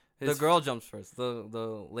everything. The girl jumps first.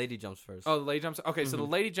 The lady jumps first. Oh, the lady jumps. Okay, so the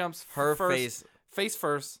lady jumps her face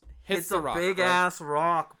first. Hits the rock. Big ass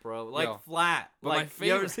rock, bro. Like flat. But like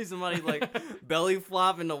you ever see somebody like belly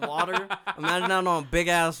flop in the water? Imagine that on a big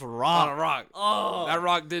ass rock. On a rock. Oh, that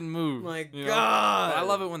rock didn't move. My God. But I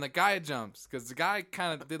love it when the guy jumps because the guy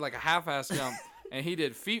kind of did like a half-ass jump and he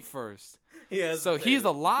did feet first. So he's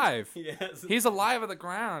alive. Yes. He's alive at the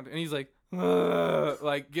ground and he's like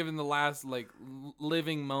giving the last like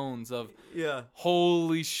living moans of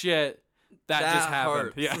holy shit. That just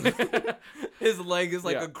happened. Hurts. Yeah. His leg is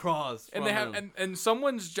like a cross. And they have and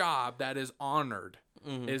someone's job that is honored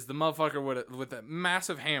is the motherfucker with a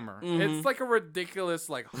massive hammer. It's like a ridiculous,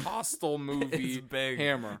 like hostile movie it's big.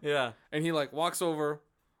 Hammer. Yeah. And he like walks over,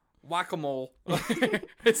 whack-a-mole.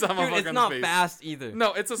 It's not fast either.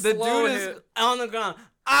 No, it's a the slow dude hit. is on the ground.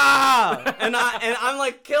 Ah! and I'm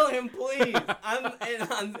like, kill him, please.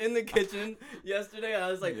 I'm in the kitchen yesterday. And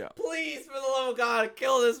I was like, please, for the love of God,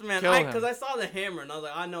 kill this man. Because I saw the hammer and I was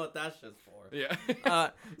like, I know what that shit's for. Yeah.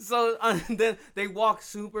 So then they walk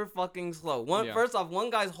super fucking slow. First off,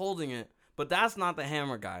 one guy's holding it, but that's not the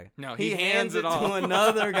hammer guy. No, he hands it off to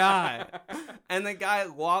another guy, and the guy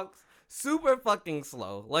walks super fucking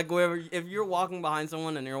slow. Like if you're walking behind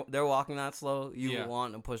someone and they're walking that slow, you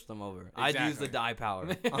want to push them over. Exactly. I'd use the die power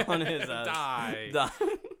on his ass. Die.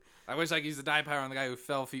 I wish I could use the die power on the guy who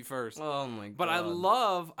fell feet first. Oh my God. But I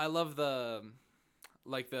love the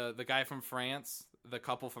guy from France, the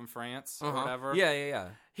couple from France or whatever. Yeah.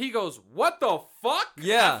 He goes, "What the fuck?"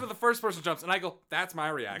 Yeah. After the first person jumps, and I go, "That's my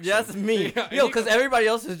reaction." That's me. Yo, because everybody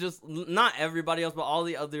else is just not everybody else, but all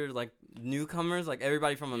the other like newcomers, like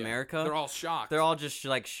everybody from America, they're all shocked. They're all just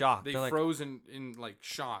like shocked. They're frozen in like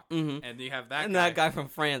shock. And you have that guy from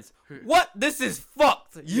France. What? This is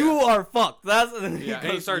fucked. You are fucked. That's and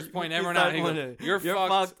he starts pointing everyone out. He goes, You're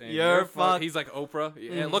fucked. You're fucked. He's like Oprah.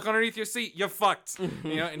 And look underneath your seat. You're fucked.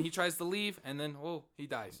 And he tries to leave, and then he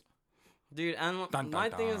dies. Dude, and my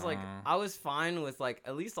thing is like I was fine with like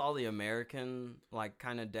at least all the American like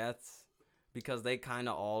kind of deaths because they kind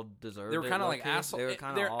of all deserved it. They were kind of like assholes.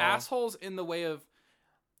 They're assholes in the way of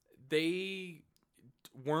they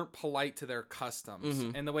weren't polite to their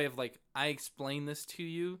customs in the way of like I explain this to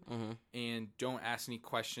you and don't ask any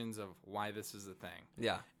questions of why this is a thing.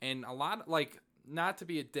 Yeah, and a lot like not to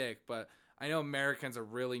be a dick, but I know Americans are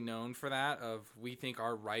really known for that. Of we think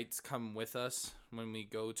our rights come with us when we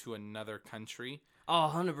go to another country.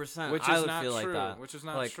 Oh, 100%. Which is not true. Which is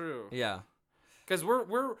not true. Yeah. Because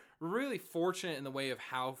we're really fortunate in the way of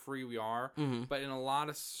how free we are. But in a lot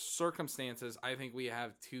of circumstances, I think we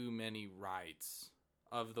have too many rights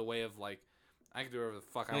of the way of like, I can do whatever the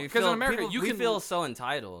fuck I want. Because in America, we feel so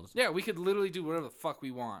entitled. Yeah, we could literally do whatever the fuck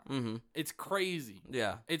we want. It's crazy.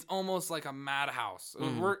 Yeah. It's almost like a madhouse.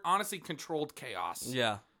 We're honestly controlled chaos.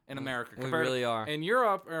 Yeah. In America. We really are. In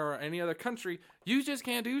Europe or any other country, you just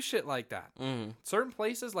can't do shit like that. Certain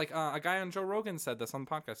places, like a guy on Joe Rogan said this on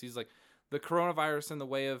the podcast. He's like, the coronavirus in the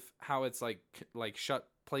way of how it's like shut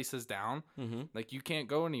places down. Like you can't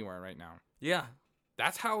go anywhere right now. Yeah.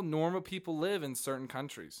 That's how normal people live in certain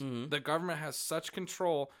countries. The government has such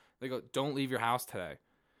control. They go, don't leave your house today.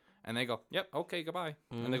 And they go, yep, okay, goodbye.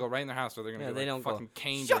 And they go right in their house, or they're going to be like fucking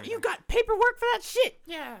caned. Shut, you got paperwork for that shit.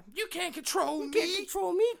 Yeah, you can't control me. You can't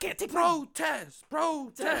control me. Can't take protest.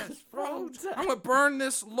 I'm going to burn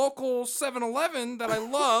this local 7-Eleven that I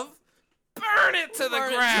love. Burn it to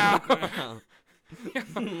the ground.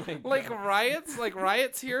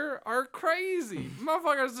 Riots here are crazy.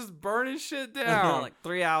 Motherfuckers just burning shit down. Like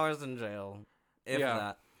 3 hours in jail.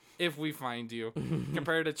 If we find you.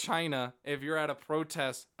 Compared to China, if you're at a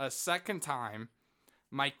protest a second time,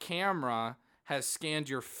 my camera has scanned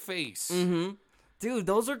your face. Dude,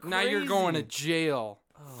 those are crazy. Now you're going to jail.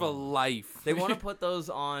 for life. They want to put those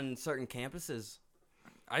on certain campuses.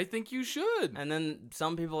 I think you should. And then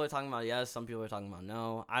some people are talking about yes, some people are talking about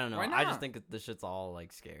no. I don't know. I just think this shit's all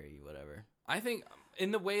like scary, whatever. I think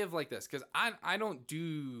in the way of like this, because I don't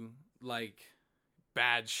do like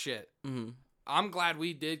bad shit. Mm-hmm. I'm glad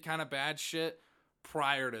we did kind of bad shit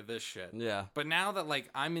prior to this shit. Yeah. But now that like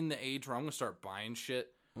I'm in the age where I'm gonna start buying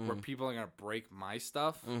shit where people are gonna break my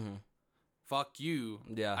stuff. Mm-hmm. Fuck you.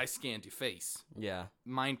 Yeah. I scanned your face. Yeah.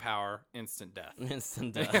 Mind power, instant death.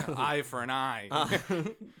 Instant death. Eye for an eye.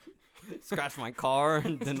 Scratch my car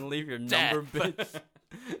and then leave your number, bitch.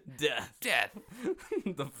 Death.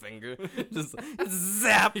 The finger. Just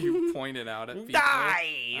zap. You point it out at people.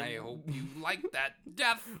 Die. I hope you like that.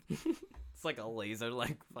 Death. It's like a laser,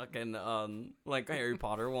 like fucking, like Harry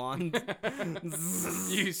Potter wand.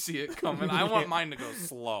 You see it coming. I want mine to go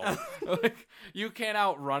slow. Like, you can't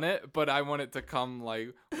outrun it, but I want it to come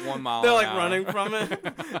like 1 mile. They're like running from it.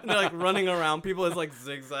 They're like running around people. It's like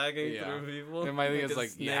zigzagging through people. And my thing is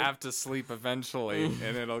like, you have to sleep eventually,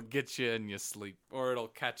 and it'll get you in your sleep, or it'll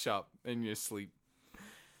catch up in your sleep.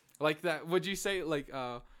 Like that. Would you say like,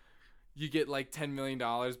 you get like $10 million,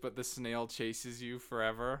 but the snail chases you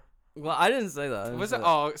forever? Well, I didn't say that. Was it?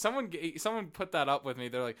 Oh, someone put that up with me.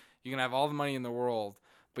 They're like, you can have all the money in the world,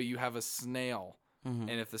 but you have a snail, and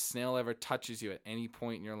if the snail ever touches you at any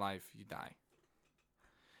point in your life, you die.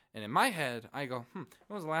 And in my head, I go, when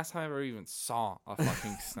was the last time I ever even saw a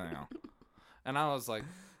fucking snail? And I was like,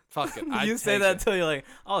 fuck it. You say that till you're like,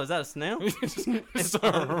 oh, is that a snail?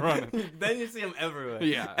 Start running. Then you see them everywhere.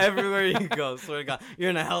 Yeah. Everywhere you go. Swear to God.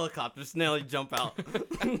 You're in a helicopter, snail, you jump out.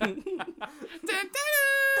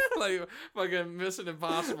 Like fucking Mission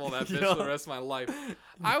Impossible, that bitch for the rest of my life.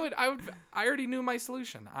 I already knew my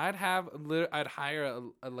solution. I'd hire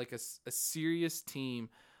a serious team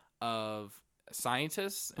of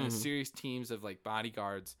scientists and a serious teams of like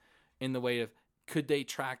bodyguards in the way of, could they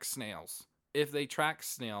track snails? If they track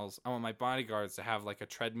snails, I want my bodyguards to have like a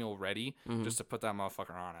treadmill ready just to put that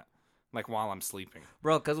motherfucker on it, like while I'm sleeping.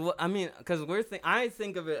 Bro, because I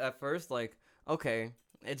think of it at first like, okay,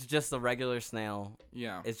 it's just a regular snail.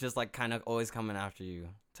 Yeah. It's just like kind of always coming after you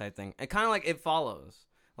type thing. And kind of like It Follows.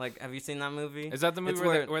 Like, have you seen that movie? Is that the movie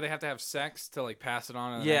where they have to have sex to like pass it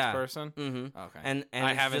on to the next person? Mm-hmm. Okay. And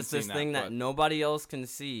I haven't just this thing that nobody else can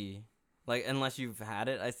see, like unless you've had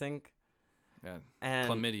it, I think. Yeah. And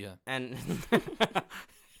chlamydia. And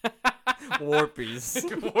warpies.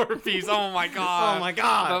 Warpies. Oh my god. Oh my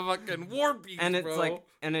god. The fucking warpies. And it's like,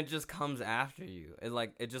 and it just comes after you.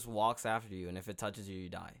 It just walks after you, and if it touches you, you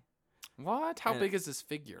die. What? How big is this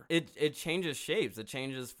figure? It changes shapes. It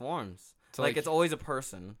changes forms. So like it's always a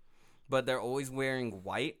person, but they're always wearing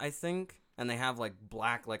white, I think, and they have like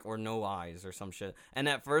black, like, or no eyes or some shit. And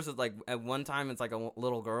at first, it's like at one time it's like a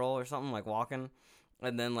little girl or something like walking,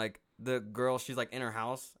 and then like the girl, she's like in her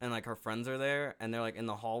house, and like her friends are there, and they're like in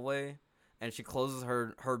the hallway, and she closes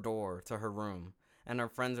her door to her room. And her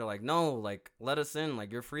friends are like, no, like, let us in.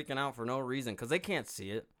 Like, you're freaking out for no reason. Because they can't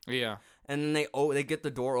see it. Yeah. And then they get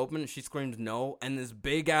the door open. And she screams no. And this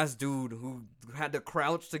big-ass dude who had to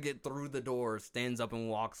crouch to get through the door stands up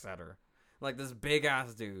and walks at her. Like, this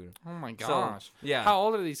big-ass dude. Oh, my gosh. So, yeah. How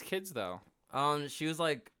old are these kids, though? She's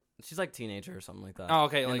like teenager or something like that. Oh,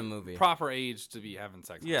 okay. In like the movie. Proper age to be having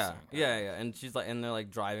sex. Yeah. And she's like, and they're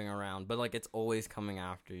like driving around, but like it's always coming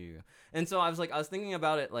after you. And so I was thinking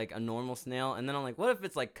about it like a normal snail, and then I'm like, what if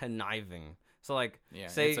it's like conniving? So like,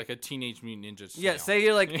 say it's like a Teenage Mutant Ninja snail. Yeah, say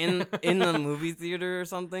you're like in the movie theater or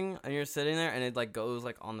something, and you're sitting there, and it like goes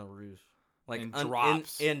like on the roof, like and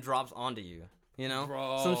drops and drops onto you. You know,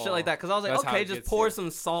 bro, some shit like that. Because I was like, okay, just pour some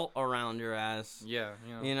salt around your ass. Yeah,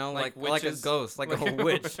 you know, like a ghost, like a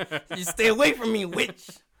witch. You stay away from me, witch.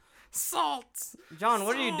 Salt. John,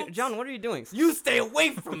 what are you doing? You stay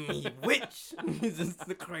away from me, witch. He's just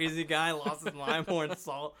the crazy guy, lost his mind, pouring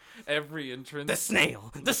salt. Every entrance. The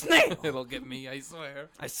snail. It'll get me, I swear.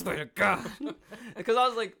 I swear to God. Because I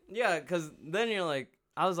was like, yeah, because then you're like,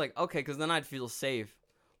 I was like, okay, because then I'd feel safe.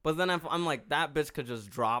 But then I'm like, that bitch could just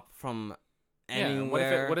drop from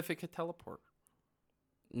anywhere. What if it could teleport?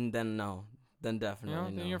 Then no. Then definitely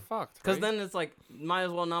no. Then you're fucked. Because then it's like, might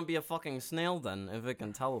as well not be a fucking snail then if it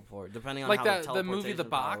can teleport, depending on like how that, the the movie The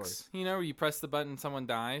Box, works. you know, where you press the button and someone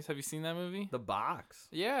dies. Have you seen that movie? The Box?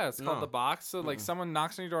 Yeah, it's called The Box. So like someone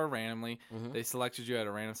knocks on your door randomly. They selected you at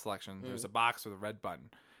a random selection. There's a box with a red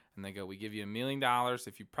button. And they go, we give you $1 million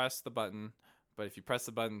if you press the button. But if you press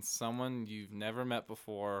the button, someone you've never met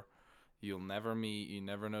before, you'll never meet, you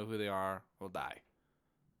never know who they are, will die.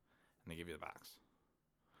 And they give you the box.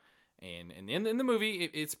 And in the movie,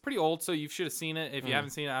 it's pretty old, so you should have seen it. If you haven't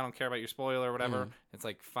seen it, I don't care about your spoiler or whatever. It's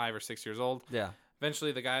like 5 or 6 years old. Yeah.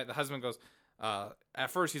 Eventually, the husband goes.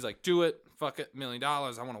 At first, he's like, "Do it, fuck it, $1 million. I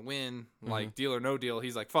want to win, like deal or no deal."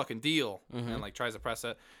 He's like, "Fucking deal," and like tries to press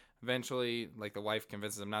it. Eventually, like the wife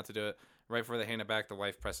convinces him not to do it. Right before they hand it back, the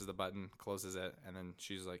wife presses the button, closes it, and then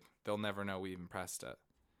she's like, "They'll never know we even pressed it."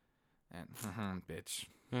 And bitch,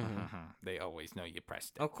 they always know you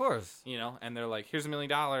pressed it. Of course, And they're like, "Here's $1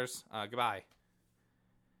 million. Goodbye."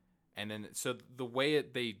 And then so the way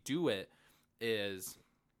they do it is.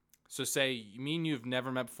 So say me and you have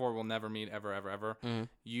never met before. We'll never meet ever, ever, ever.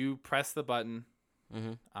 You press the button.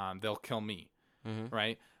 They'll kill me,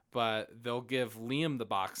 right? But they'll give Liam the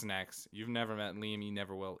box next. You've never met Liam. You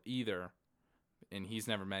never will either. And he's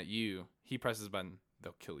never met you. He presses the button.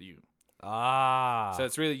 They'll kill you. So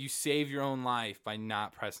it's really you save your own life by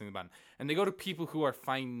not pressing the button. And they go to people who are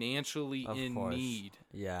financially in need.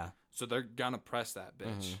 Yeah. So they're going to press that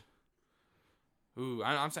bitch. Ooh,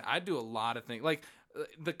 I'm saying I do a lot of things. Like,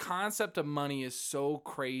 the concept of money is so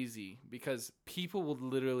crazy because people will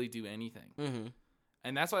literally do anything.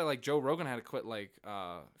 And that's why, like, Joe Rogan had to quit, like,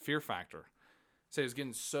 Fear Factor. So it was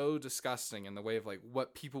getting so disgusting in the way of, like,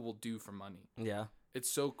 what people will do for money. Yeah.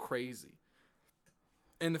 It's so crazy.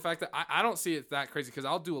 And the fact that I don't see it that crazy because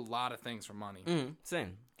I'll do a lot of things for money.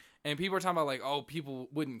 Same. And people are talking about, like, oh, people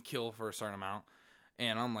wouldn't kill for a certain amount.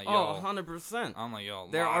 And I'm like, yo. Oh, 100%. I'm like, yo.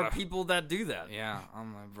 There are people that do that. Yeah.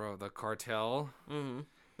 I'm like, bro, the cartel.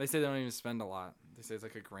 They say they don't even spend a lot. They say it's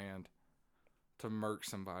like $1,000 to murk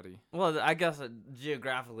somebody. Well, I guess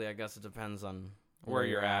geographically, it depends on where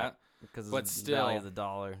you're at. Because the value of the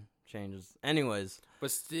dollar changes. Anyways. But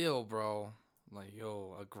still, bro, like,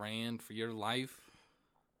 yo, $1,000 for your life?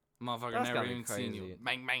 Motherfucker never even seen you.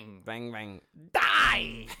 Bang, bang. Bang, bang.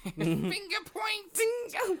 Die! Finger point!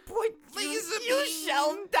 Finger point! You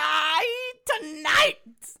shall die tonight!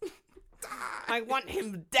 I want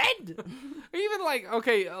him dead! Or even like,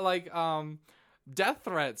 okay, like, death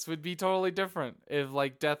threats would be totally different if,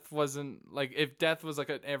 like, death was like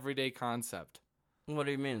an everyday concept. What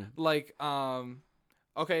do you mean? Like,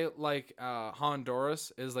 okay, like,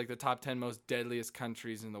 Honduras is, like, the top 10 most deadliest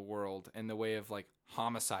countries in the world in the way of, like,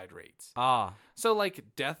 homicide rates. So, like,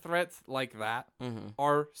 death threats like that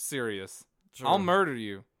are serious. True. I'll murder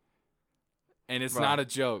you. And it's not a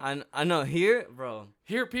joke. I know. Here, bro.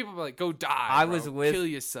 Here, people be like, go die, kill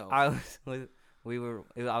yourself. I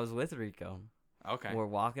was with Rico. Okay. We're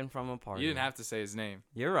walking from a party. You didn't have to say his name.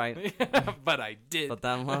 You're right. But I did. But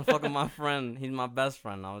that motherfucker, my friend, he's my best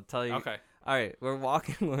friend. I will tell you. Okay. All right, we're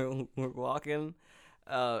walking. We're walking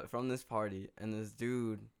from this party, and this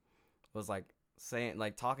dude was like saying,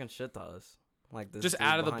 like, talking shit to us, like this. Just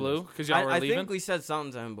out of the blue, because y'all were leaving. I think we said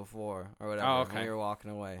something to him before or whatever. Oh, okay. When we were walking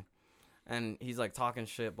away, and he's like talking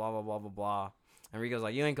shit, blah blah blah blah blah, and Rico's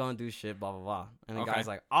like, "You ain't gonna do shit, blah blah blah," and the guy's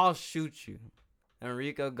like, "I'll shoot you," and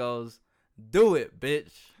Rico goes, "Do it, bitch."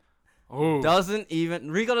 Ooh. Rico doesn't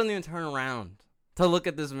even turn around to look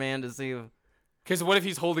at this man to see if. Because what if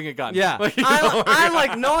he's holding a gun? Yeah. I'm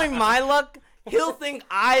like, knowing my luck, he'll think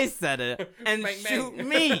I said it and shoot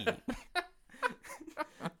me.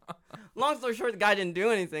 Long story short, the guy didn't do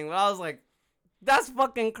anything, but I was like, that's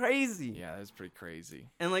fucking crazy. Yeah, that's pretty crazy.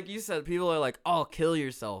 And like you said, people are like, oh, kill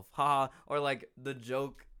yourself. Haha. Or like the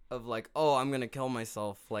joke of like, oh, I'm going to kill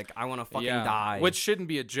myself. Like, I want to fucking die. Which shouldn't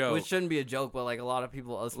be a joke. But like a lot of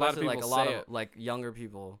people, especially like a lot of like younger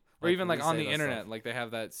people. Or even like on the internet, stuff. Like they have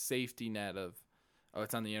that safety net of, oh,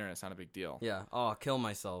 it's on the internet. It's not a big deal. Yeah. Oh, I'll kill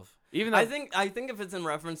myself. Even though I think if it's in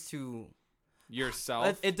reference to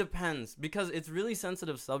yourself, it depends because it's really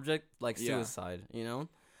sensitive subject, like suicide, you know.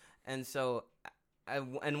 And so,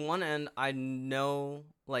 in one end, I know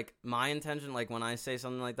like my intention, like when I say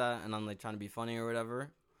something like that, and I'm like trying to be funny or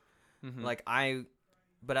whatever,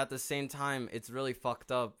 but at the same time, it's really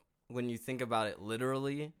fucked up when you think about it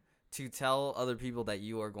literally to tell other people that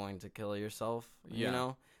you are going to kill yourself. You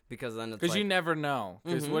know. Because then it's you never know.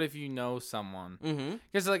 Because what if you know someone?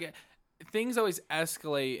 Because like things always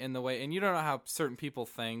escalate in the way, and you don't know how certain people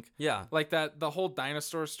think. Yeah, like the whole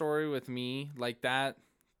dinosaur story with me, like that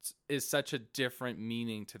is such a different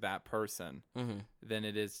meaning to that person than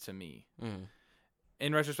it is to me.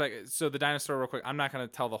 In retrospect, so the dinosaur, real quick, I'm not going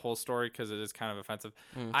to tell the whole story because it is kind of offensive.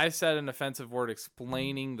 I said an offensive word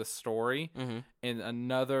explaining the story, and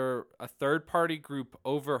a third-party group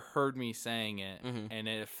overheard me saying it, and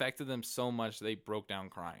it affected them so much they broke down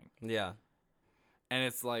crying. Yeah. And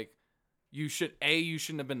it's like, you shouldn't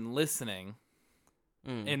have been listening.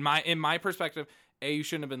 In my perspective, A, you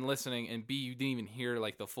shouldn't have been listening, and B, you didn't even hear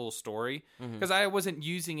like the full story because I wasn't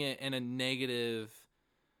using it in a negative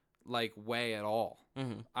like way at all.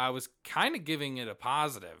 I was kind of giving it a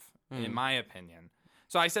positive in my opinion.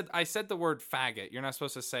 So I said the word faggot. You're not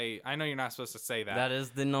supposed to say. I know you're not supposed to say that. That is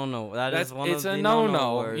the no-no. That's one it's of a the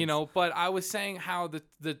no-no words. You know. But I was saying how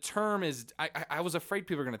the term is. I was afraid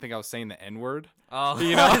people were gonna think I was saying the N-word. Oh,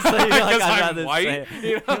 you know, because I'm white.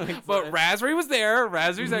 You know? Like, but Raspberry was there.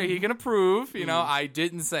 Raspberry's there. He can approve. You know, I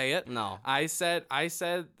didn't say it. No, I said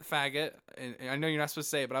faggot. And I know you're not supposed to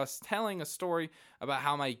say it, but I was telling a story about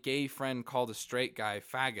how my gay friend called a straight guy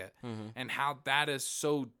faggot, and how that is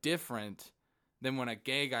so different than when a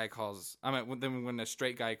gay guy calls. Than when a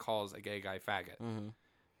straight guy calls a gay guy faggot.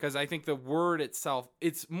 Because I think the word itself,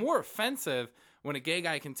 it's more offensive when a gay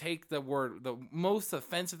guy can take the word, the most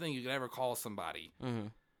offensive thing you could ever call somebody,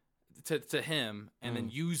 to him, and then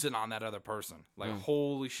use it on that other person. Like,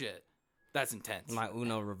 holy shit. That's intense. My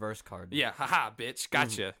Uno reverse card. Yeah, haha, bitch.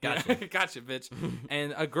 Gotcha. Gotcha, bitch.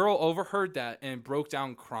 And a girl overheard that and broke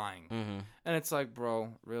down crying. And it's like,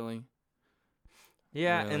 bro, really?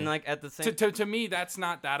 Yeah, really? And like at the same to me, that's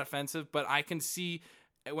not that offensive, but I can see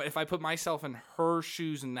if I put myself in her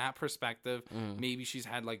shoes in that perspective, maybe she's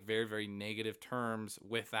had like very, very negative terms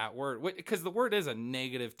with that word. Because the word is a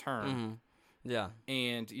negative term. Yeah.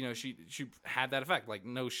 And, you know, she had that effect. Like,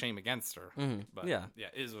 no shame against her. But, yeah,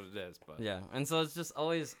 it is what it is. But yeah, and so it's just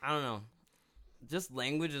always, I don't know, just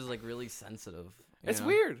language is like really sensitive. It's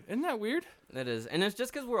weird. Isn't that weird? It is. And it's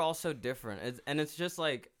just because we're all so different. It's just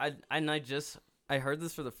like, I heard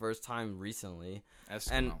this for the first time recently.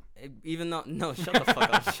 Eskimo. And even though, no, shut the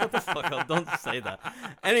fuck up. Shut the fuck up. Don't say that.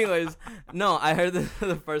 Anyways, no, I heard this for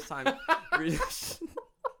the first time.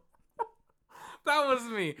 That was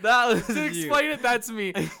me. That was to explain it. That's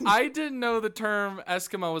me. I didn't know the term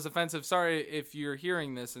Eskimo was offensive. Sorry if you're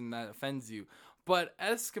hearing this and that offends you. But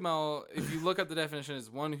Eskimo, if you look up the definition, is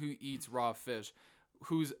one who eats raw fish.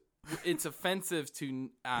 It's offensive to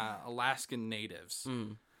Alaskan natives.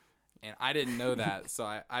 And I didn't know that.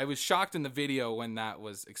 So I was shocked in the video when that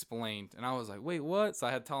was explained. And I was like, wait, what? So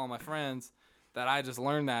I had to tell all my friends that I just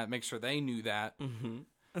learned that, make sure they knew that.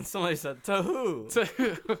 And somebody said, to who? To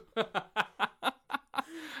who?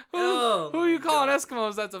 Who are you calling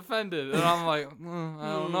Eskimos that's offended? And I'm like,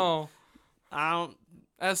 I don't know.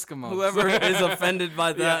 Eskimos. Whoever is offended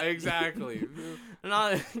by that. Yeah, exactly.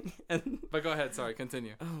 But go ahead. Sorry,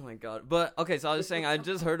 continue. Oh my god. But okay, so I was saying I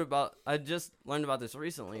just learned about this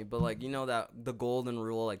recently, but like, you know, that the golden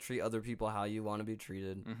rule, like treat other people how you want to be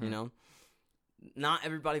treated, you know? Not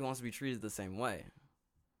everybody wants to be treated the same way.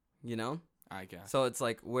 You know? I guess. So it's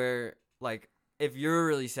like where, like, if you're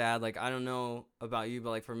really sad, like, I don't know about you, but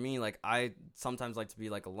like for me, like, I sometimes like to be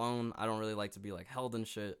like alone. I don't really like to be like held and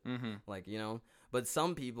shit. Like, you know, but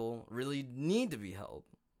some people really need to be held,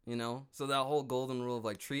 you know? So that whole golden rule of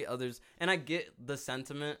like treat others, and I get the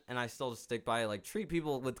sentiment, and I still stick by it, like treat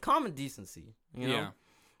people with common decency, you know?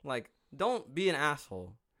 Like, don't be an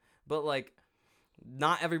asshole, but like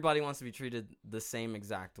not everybody wants to be treated the same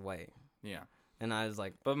exact way. Yeah. And I was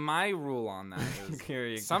like... But my rule on that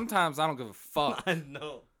is sometimes I don't give a fuck. I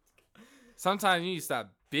know. Sometimes you need to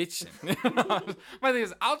stop bitching. My thing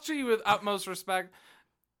is, I'll treat you with utmost respect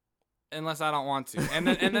unless I don't want to. And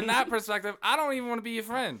then that perspective, I don't even want to be your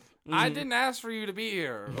friend. I didn't ask for you to be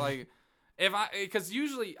here. Like, because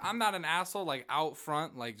usually I'm not an asshole, like, out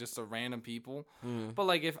front, like, just to random people. But,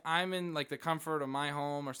 like, if I'm in, like, the comfort of my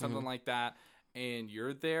home or something like that, and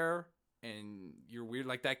you're there... And you're weird,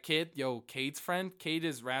 like that kid, Cade's friend. Cade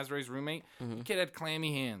is Raspberry's roommate. The kid had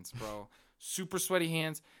clammy hands, bro. Super sweaty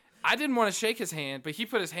hands. I didn't want to shake his hand, but he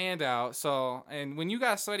put his hand out. So, and when you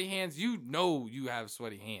got sweaty hands, you know you have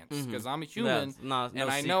sweaty hands. Because I'm a human, and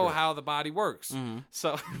I know how the body works.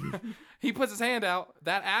 So, he puts his hand out.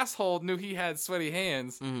 That asshole knew he had sweaty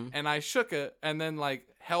hands. And I shook it, and then, like,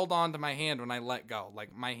 held on to my hand when I let go.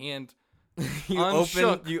 Like, my hand... I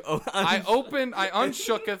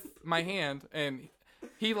unshooketh my hand, and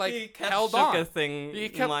he like held on. He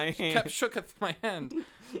kept shooketh my hand,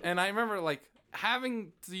 and I remember like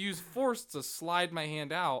having to use force to slide my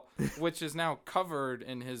hand out, which is now covered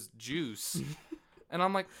in his juice, and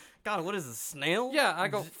I'm like, God, what is a snail? Yeah, I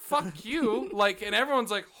go, fuck you. Like, and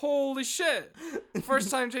everyone's like, holy shit.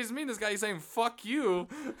 First time Jason's meeting this guy, he's saying, fuck you.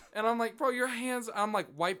 And I'm like, bro, your hands, I'm like,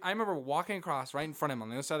 I remember walking across right in front of him on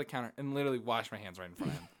the other side of the counter and literally washed my hands right in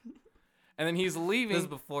front of him. And then he's leaving. This is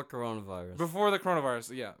before coronavirus. Before the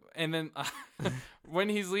coronavirus, yeah. And then when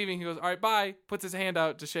he's leaving, he goes, all right, bye. Puts his hand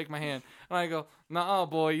out to shake my hand. And I go, nah,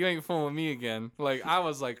 boy, you ain't fooling with me again. Like, I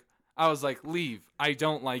was like, leave. I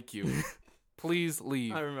don't like you. Please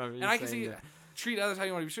leave. I remember you and I can see that. Treat others how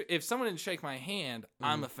you want to be treated. If someone didn't shake my hand,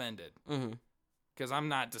 I'm offended. Because I'm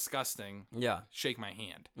not disgusting. Yeah. Shake my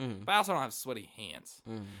hand. But I also don't have sweaty hands.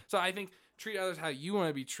 So I think treat others how you want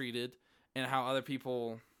to be treated and how other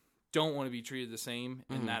people don't want to be treated the same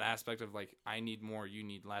in that aspect of like, I need more, you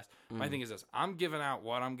need less. My thing is this: I'm giving out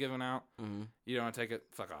what I'm giving out. You don't want to take it,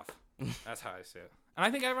 fuck off. That's how I see it. And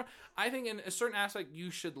I think in a certain aspect,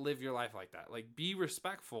 you should live your life like that. Like, be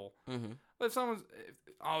respectful. But if someone's,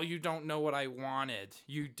 you don't know what I wanted,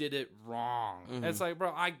 you did it wrong. It's like,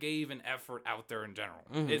 bro, I gave an effort out there in general.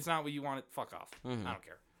 It's not what you wanted. Fuck off. I don't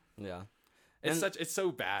care. Yeah. It's so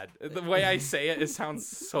bad. The way I say it sounds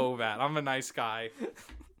so bad. I'm a nice guy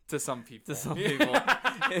to some people.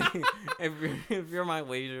 If you're my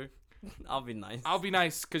waiter, I'll be nice. I'll be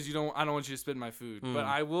nice because I don't want you to spit my food. But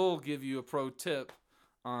I will give you a pro tip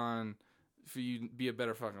on for you to be a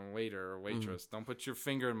better fucking waiter or waitress. Don't put your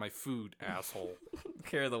finger in my food, asshole.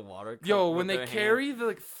 Carry the water cup. Yo, when they carry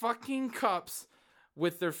the fucking cups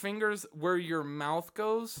with their fingers where your mouth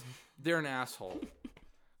goes, they're an asshole.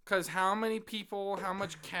 Because how many people, how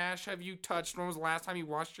much cash have you touched? When was the last time you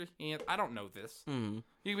washed your hands? I don't know this. You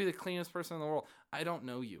can be the cleanest person in the world. I don't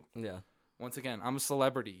know you. Yeah. Once again, I'm a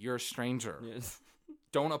celebrity. You're a stranger. Yes.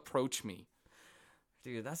 Don't approach me.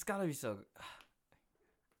 Dude, that's gotta be so...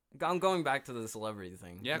 I'm going back to the celebrity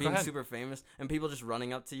thing. Yeah, being super famous and people just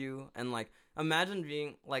running up to you and like imagine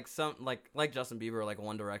being like some like Justin Bieber, like a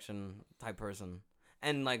One Direction type person,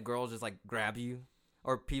 and like girls just like grab you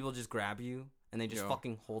or people just grab you and they just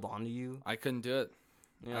fucking hold on to you. I couldn't do it.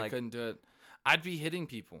 I couldn't do it. I'd be hitting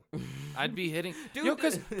people. I'd be hitting, dude,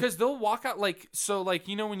 because they'll walk out like so. Like,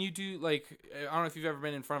 you know, when you do like, I don't know if you've ever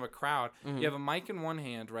been in front of a crowd. You have a mic in one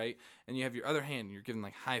hand, right, and you have your other hand. And you're giving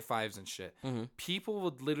like high fives and shit. People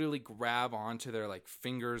would literally grab onto their like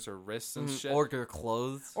fingers or wrists and shit, or your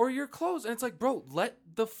clothes, and it's like, bro, let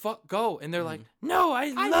the fuck go. And they're like, no,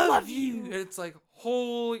 I love you. And it's like,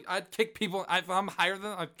 holy, I'd kick people. If I'm higher than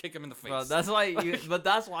them, I'd kick them in the face. Bro, that's why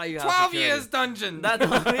you have 12 years dungeon. That's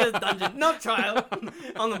 12 years dungeon. No child.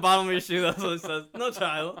 On the bottom of your shoe, that's what it says. No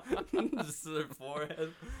child. Just to their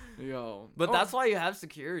forehead. Yo. But that's why you have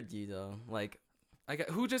security, though. Like,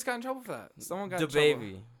 who just got in trouble for that? Someone got in trouble.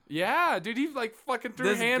 DaBaby. Yeah, dude, he like fucking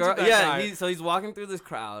threw hands at that guy. So he's walking through this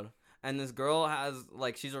crowd, and this girl has,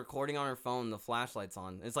 like, she's recording on her phone, the flashlight's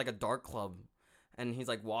on. It's like a dark club, and he's,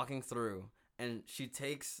 like, walking through. And she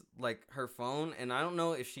takes, like, her phone, and I don't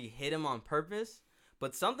know if she hit him on purpose,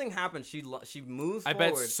 but something happened. She moves forward. I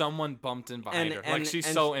bet someone bumped in behind her. Like, she's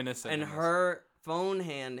so innocent. And her phone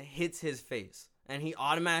hand hits his face, and he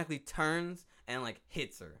automatically turns and, like,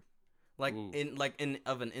 hits her. Like, in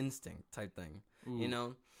of an instinct type thing, you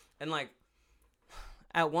know? And, like,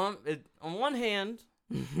 on one hand...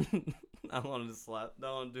 I wanted to slap.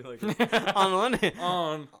 I want to do like this. On one hand...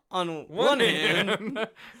 on one hand...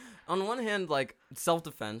 On one hand, like,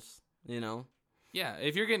 self-defense, you know? Yeah,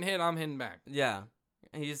 if you're getting hit, I'm hitting back. Yeah.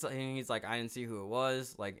 He's like, I didn't see who it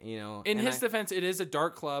was, like, you know. In his defense, it is a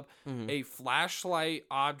dark club. A flashlight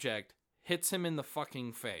object hits him in the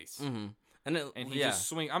fucking face. And he just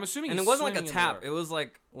swings. I'm assuming and it wasn't like a tap. It was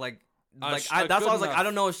like that's why I was like, I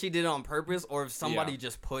don't know if she did it on purpose or if somebody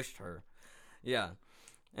just pushed her. Yeah.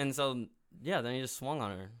 And so, yeah, then he just swung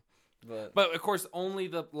on her. But of course, only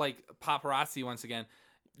the, like, paparazzi, once again...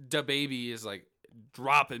 DaBaby is like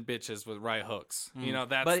dropping bitches with right hooks. You know,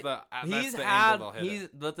 that's the angle they'll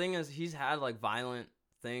hit. The thing is, he's had like violent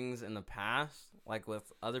things in the past, like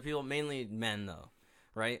with other people, mainly men though,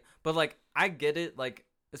 right? But like, I get it, like,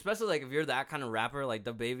 especially like if you're that kind of rapper, like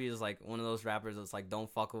DaBaby is like one of those rappers that's like, don't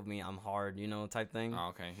fuck with me, I'm hard, you know, type thing.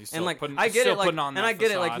 Oh, okay. He's still I get it, like, and I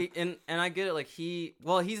get it, like I get it, like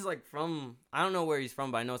he's like from, I don't know where he's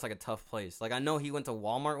from, but I know it's like a tough place. Like, I know he went to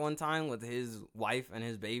Walmart one time with his wife and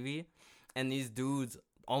his baby, and these dudes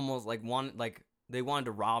almost like they wanted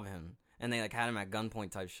to rob him, and they like had him at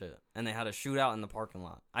gunpoint type shit, and they had a shootout in the parking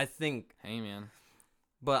lot. I think. Hey, man.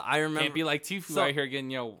 But I remember, can't be like Tifu out here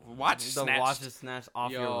getting watch snatched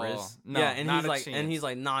off your wrist. No, yeah, and he's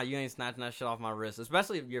like, nah, you ain't snatching that shit off my wrist,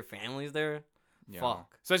 especially if your family's there. Yeah.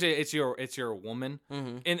 Fuck. Especially it's your woman,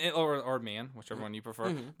 or man, whichever one you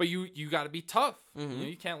prefer. But you got to be tough. You know,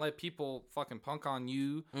 you can't let people fucking punk on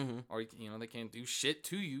you, or you know, they can't do shit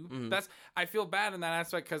to you. I feel bad in that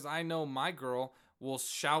aspect because I know my girl will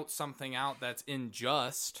shout something out that's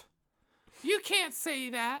unjust. You can't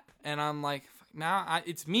say that, and I'm like. Now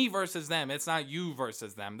it's me versus them. It's not you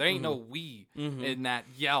versus them. There ain't no we in that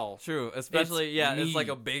yell. True, especially it's like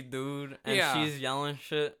a big dude and she's yelling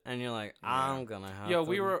shit, and you're like, I'm gonna have. Yo,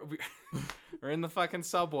 we're in the fucking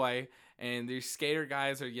subway, and these skater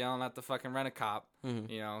guys are yelling at the fucking rent-a-cop.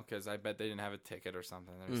 You know, because I bet they didn't have a ticket or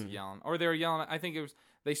something. They're just yelling, or they were yelling. I think it was.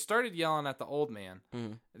 They started yelling at the old man.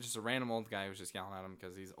 Just a random old guy who was just yelling at him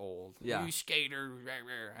because he's old. Yeah, you skater,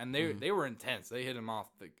 and they were intense. They hit him off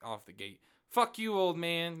the gate. fuck you, old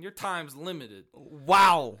man. Your time's limited.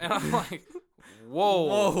 Wow. And I'm like,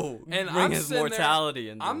 whoa. And bring his mortality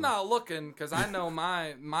into I'm not looking because I know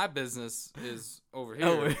my business is over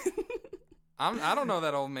here. I don't know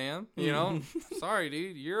that old man, you know. Sorry,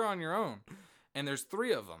 dude. You're on your own. And there's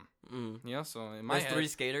 3 of them. You know, so in my head, 3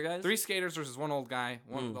 skater guys? 3 skaters versus 1 old guy.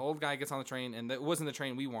 The old guy gets on the train, and it wasn't the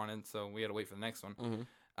train we wanted, so we had to wait for the next one.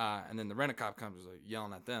 And then the rent-a-cop comes like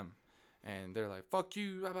yelling at them. And they're like, fuck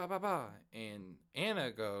you, blah, blah, blah, blah. And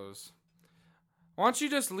Anna goes, why don't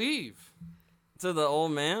you just leave? To the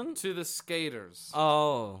old man? To the skaters.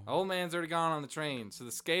 Oh. The old man's already gone on the train. So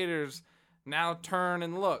the skaters now turn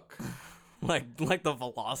and look. like the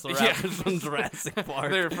velociraptors from Jurassic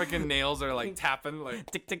Park. Their freaking nails are like tapping.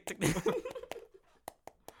 Like tick, tick, tick.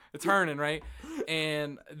 It's turning, right?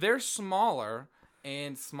 And they're smaller,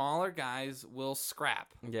 and smaller guys will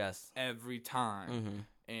scrap. Yes. Every time.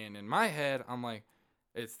 And in my head, I'm like,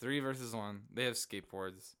 it's 3 versus 1. They have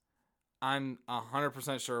skateboards. I'm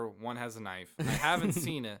 100% sure one has a knife. I haven't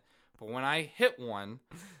seen it, but when I hit one,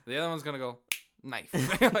 the other one's going to go, knife.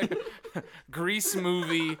 Like, Grease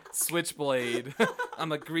movie switchblade.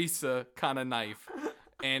 I'm a greaser kind of knife.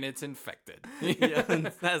 And it's infected. Yeah,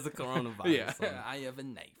 it has the coronavirus. Yeah, I have a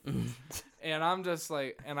knife. And I'm just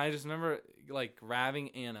like, and I just remember like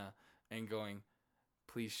grabbing Anna and going,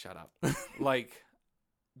 please shut up. Like,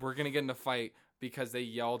 we're going to get in a fight because they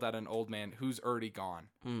yelled at an old man who's already gone.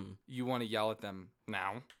 You want to yell at them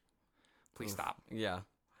now? Please stop. Yeah.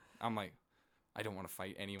 I'm like, I don't want to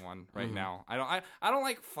fight anyone right now. I don't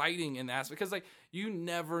like fighting in that because like you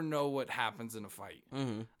never know what happens in a fight.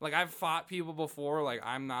 Like I've fought people before. Like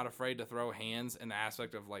I'm not afraid to throw hands in the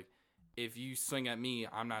aspect of like if you swing at me,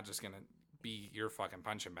 I'm not just gonna be your fucking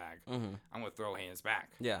punching bag. I'm gonna throw hands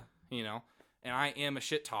back. Yeah. You know. And I am a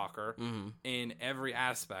shit talker in every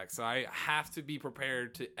aspect. So I have to be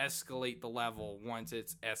prepared to escalate the level once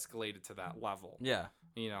it's escalated to that level. Yeah.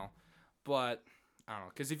 You know, but I don't know.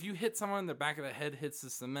 Because if you hit someone in the back of the head hits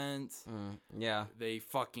the cement, yeah, they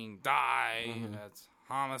fucking die. That's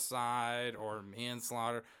homicide or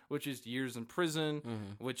manslaughter, which is years in prison,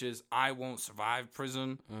 which is I won't survive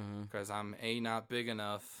prison because I'm not big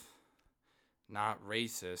enough, not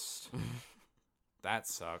racist. That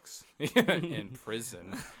sucks. In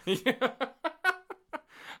prison.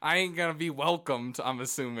 I ain't gonna be welcomed, I'm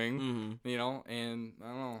assuming. You know, and I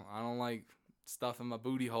don't know. I don't like stuffing my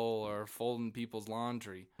booty hole or folding people's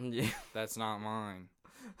laundry. Yeah. That's not mine.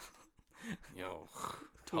 Yo,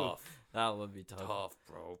 tough. That would be tough. Tough,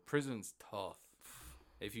 bro. Prison's tough.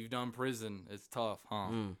 If you've done prison, it's tough, huh?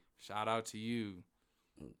 Shout out to you,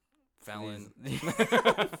 felon.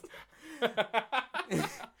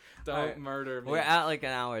 Don't murder me. We're at like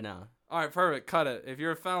an hour now. All right, perfect. Cut it. If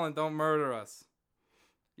you're a felon, don't murder us.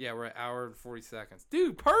 Yeah, we're at hour and 40 seconds.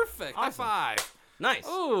 Dude, perfect. Awesome. High five. Nice.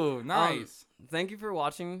 Oh, nice. Thank you for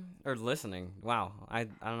watching or listening. Wow. I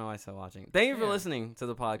don't know why I said watching. Thank you for listening to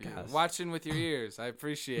the podcast. Yeah, watching with your ears. I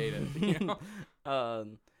appreciate it. You know?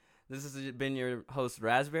 This has been your host,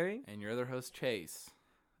 Raspberry. And your other host, Chase.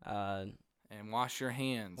 And wash your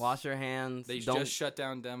hands. Wash your hands. They just shut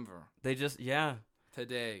down Denver. They just,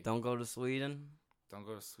 today. Don't go to Sweden. Don't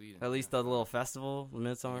go to Sweden. At least the little festival, the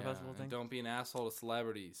Midsummer Festival thing. Don't be an asshole to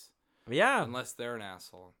celebrities. Yeah. Unless they're an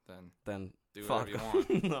asshole, then do whatever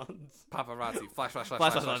you want. Paparazzi. Flash, flash, flash,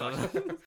 flash, flash, flash, flash.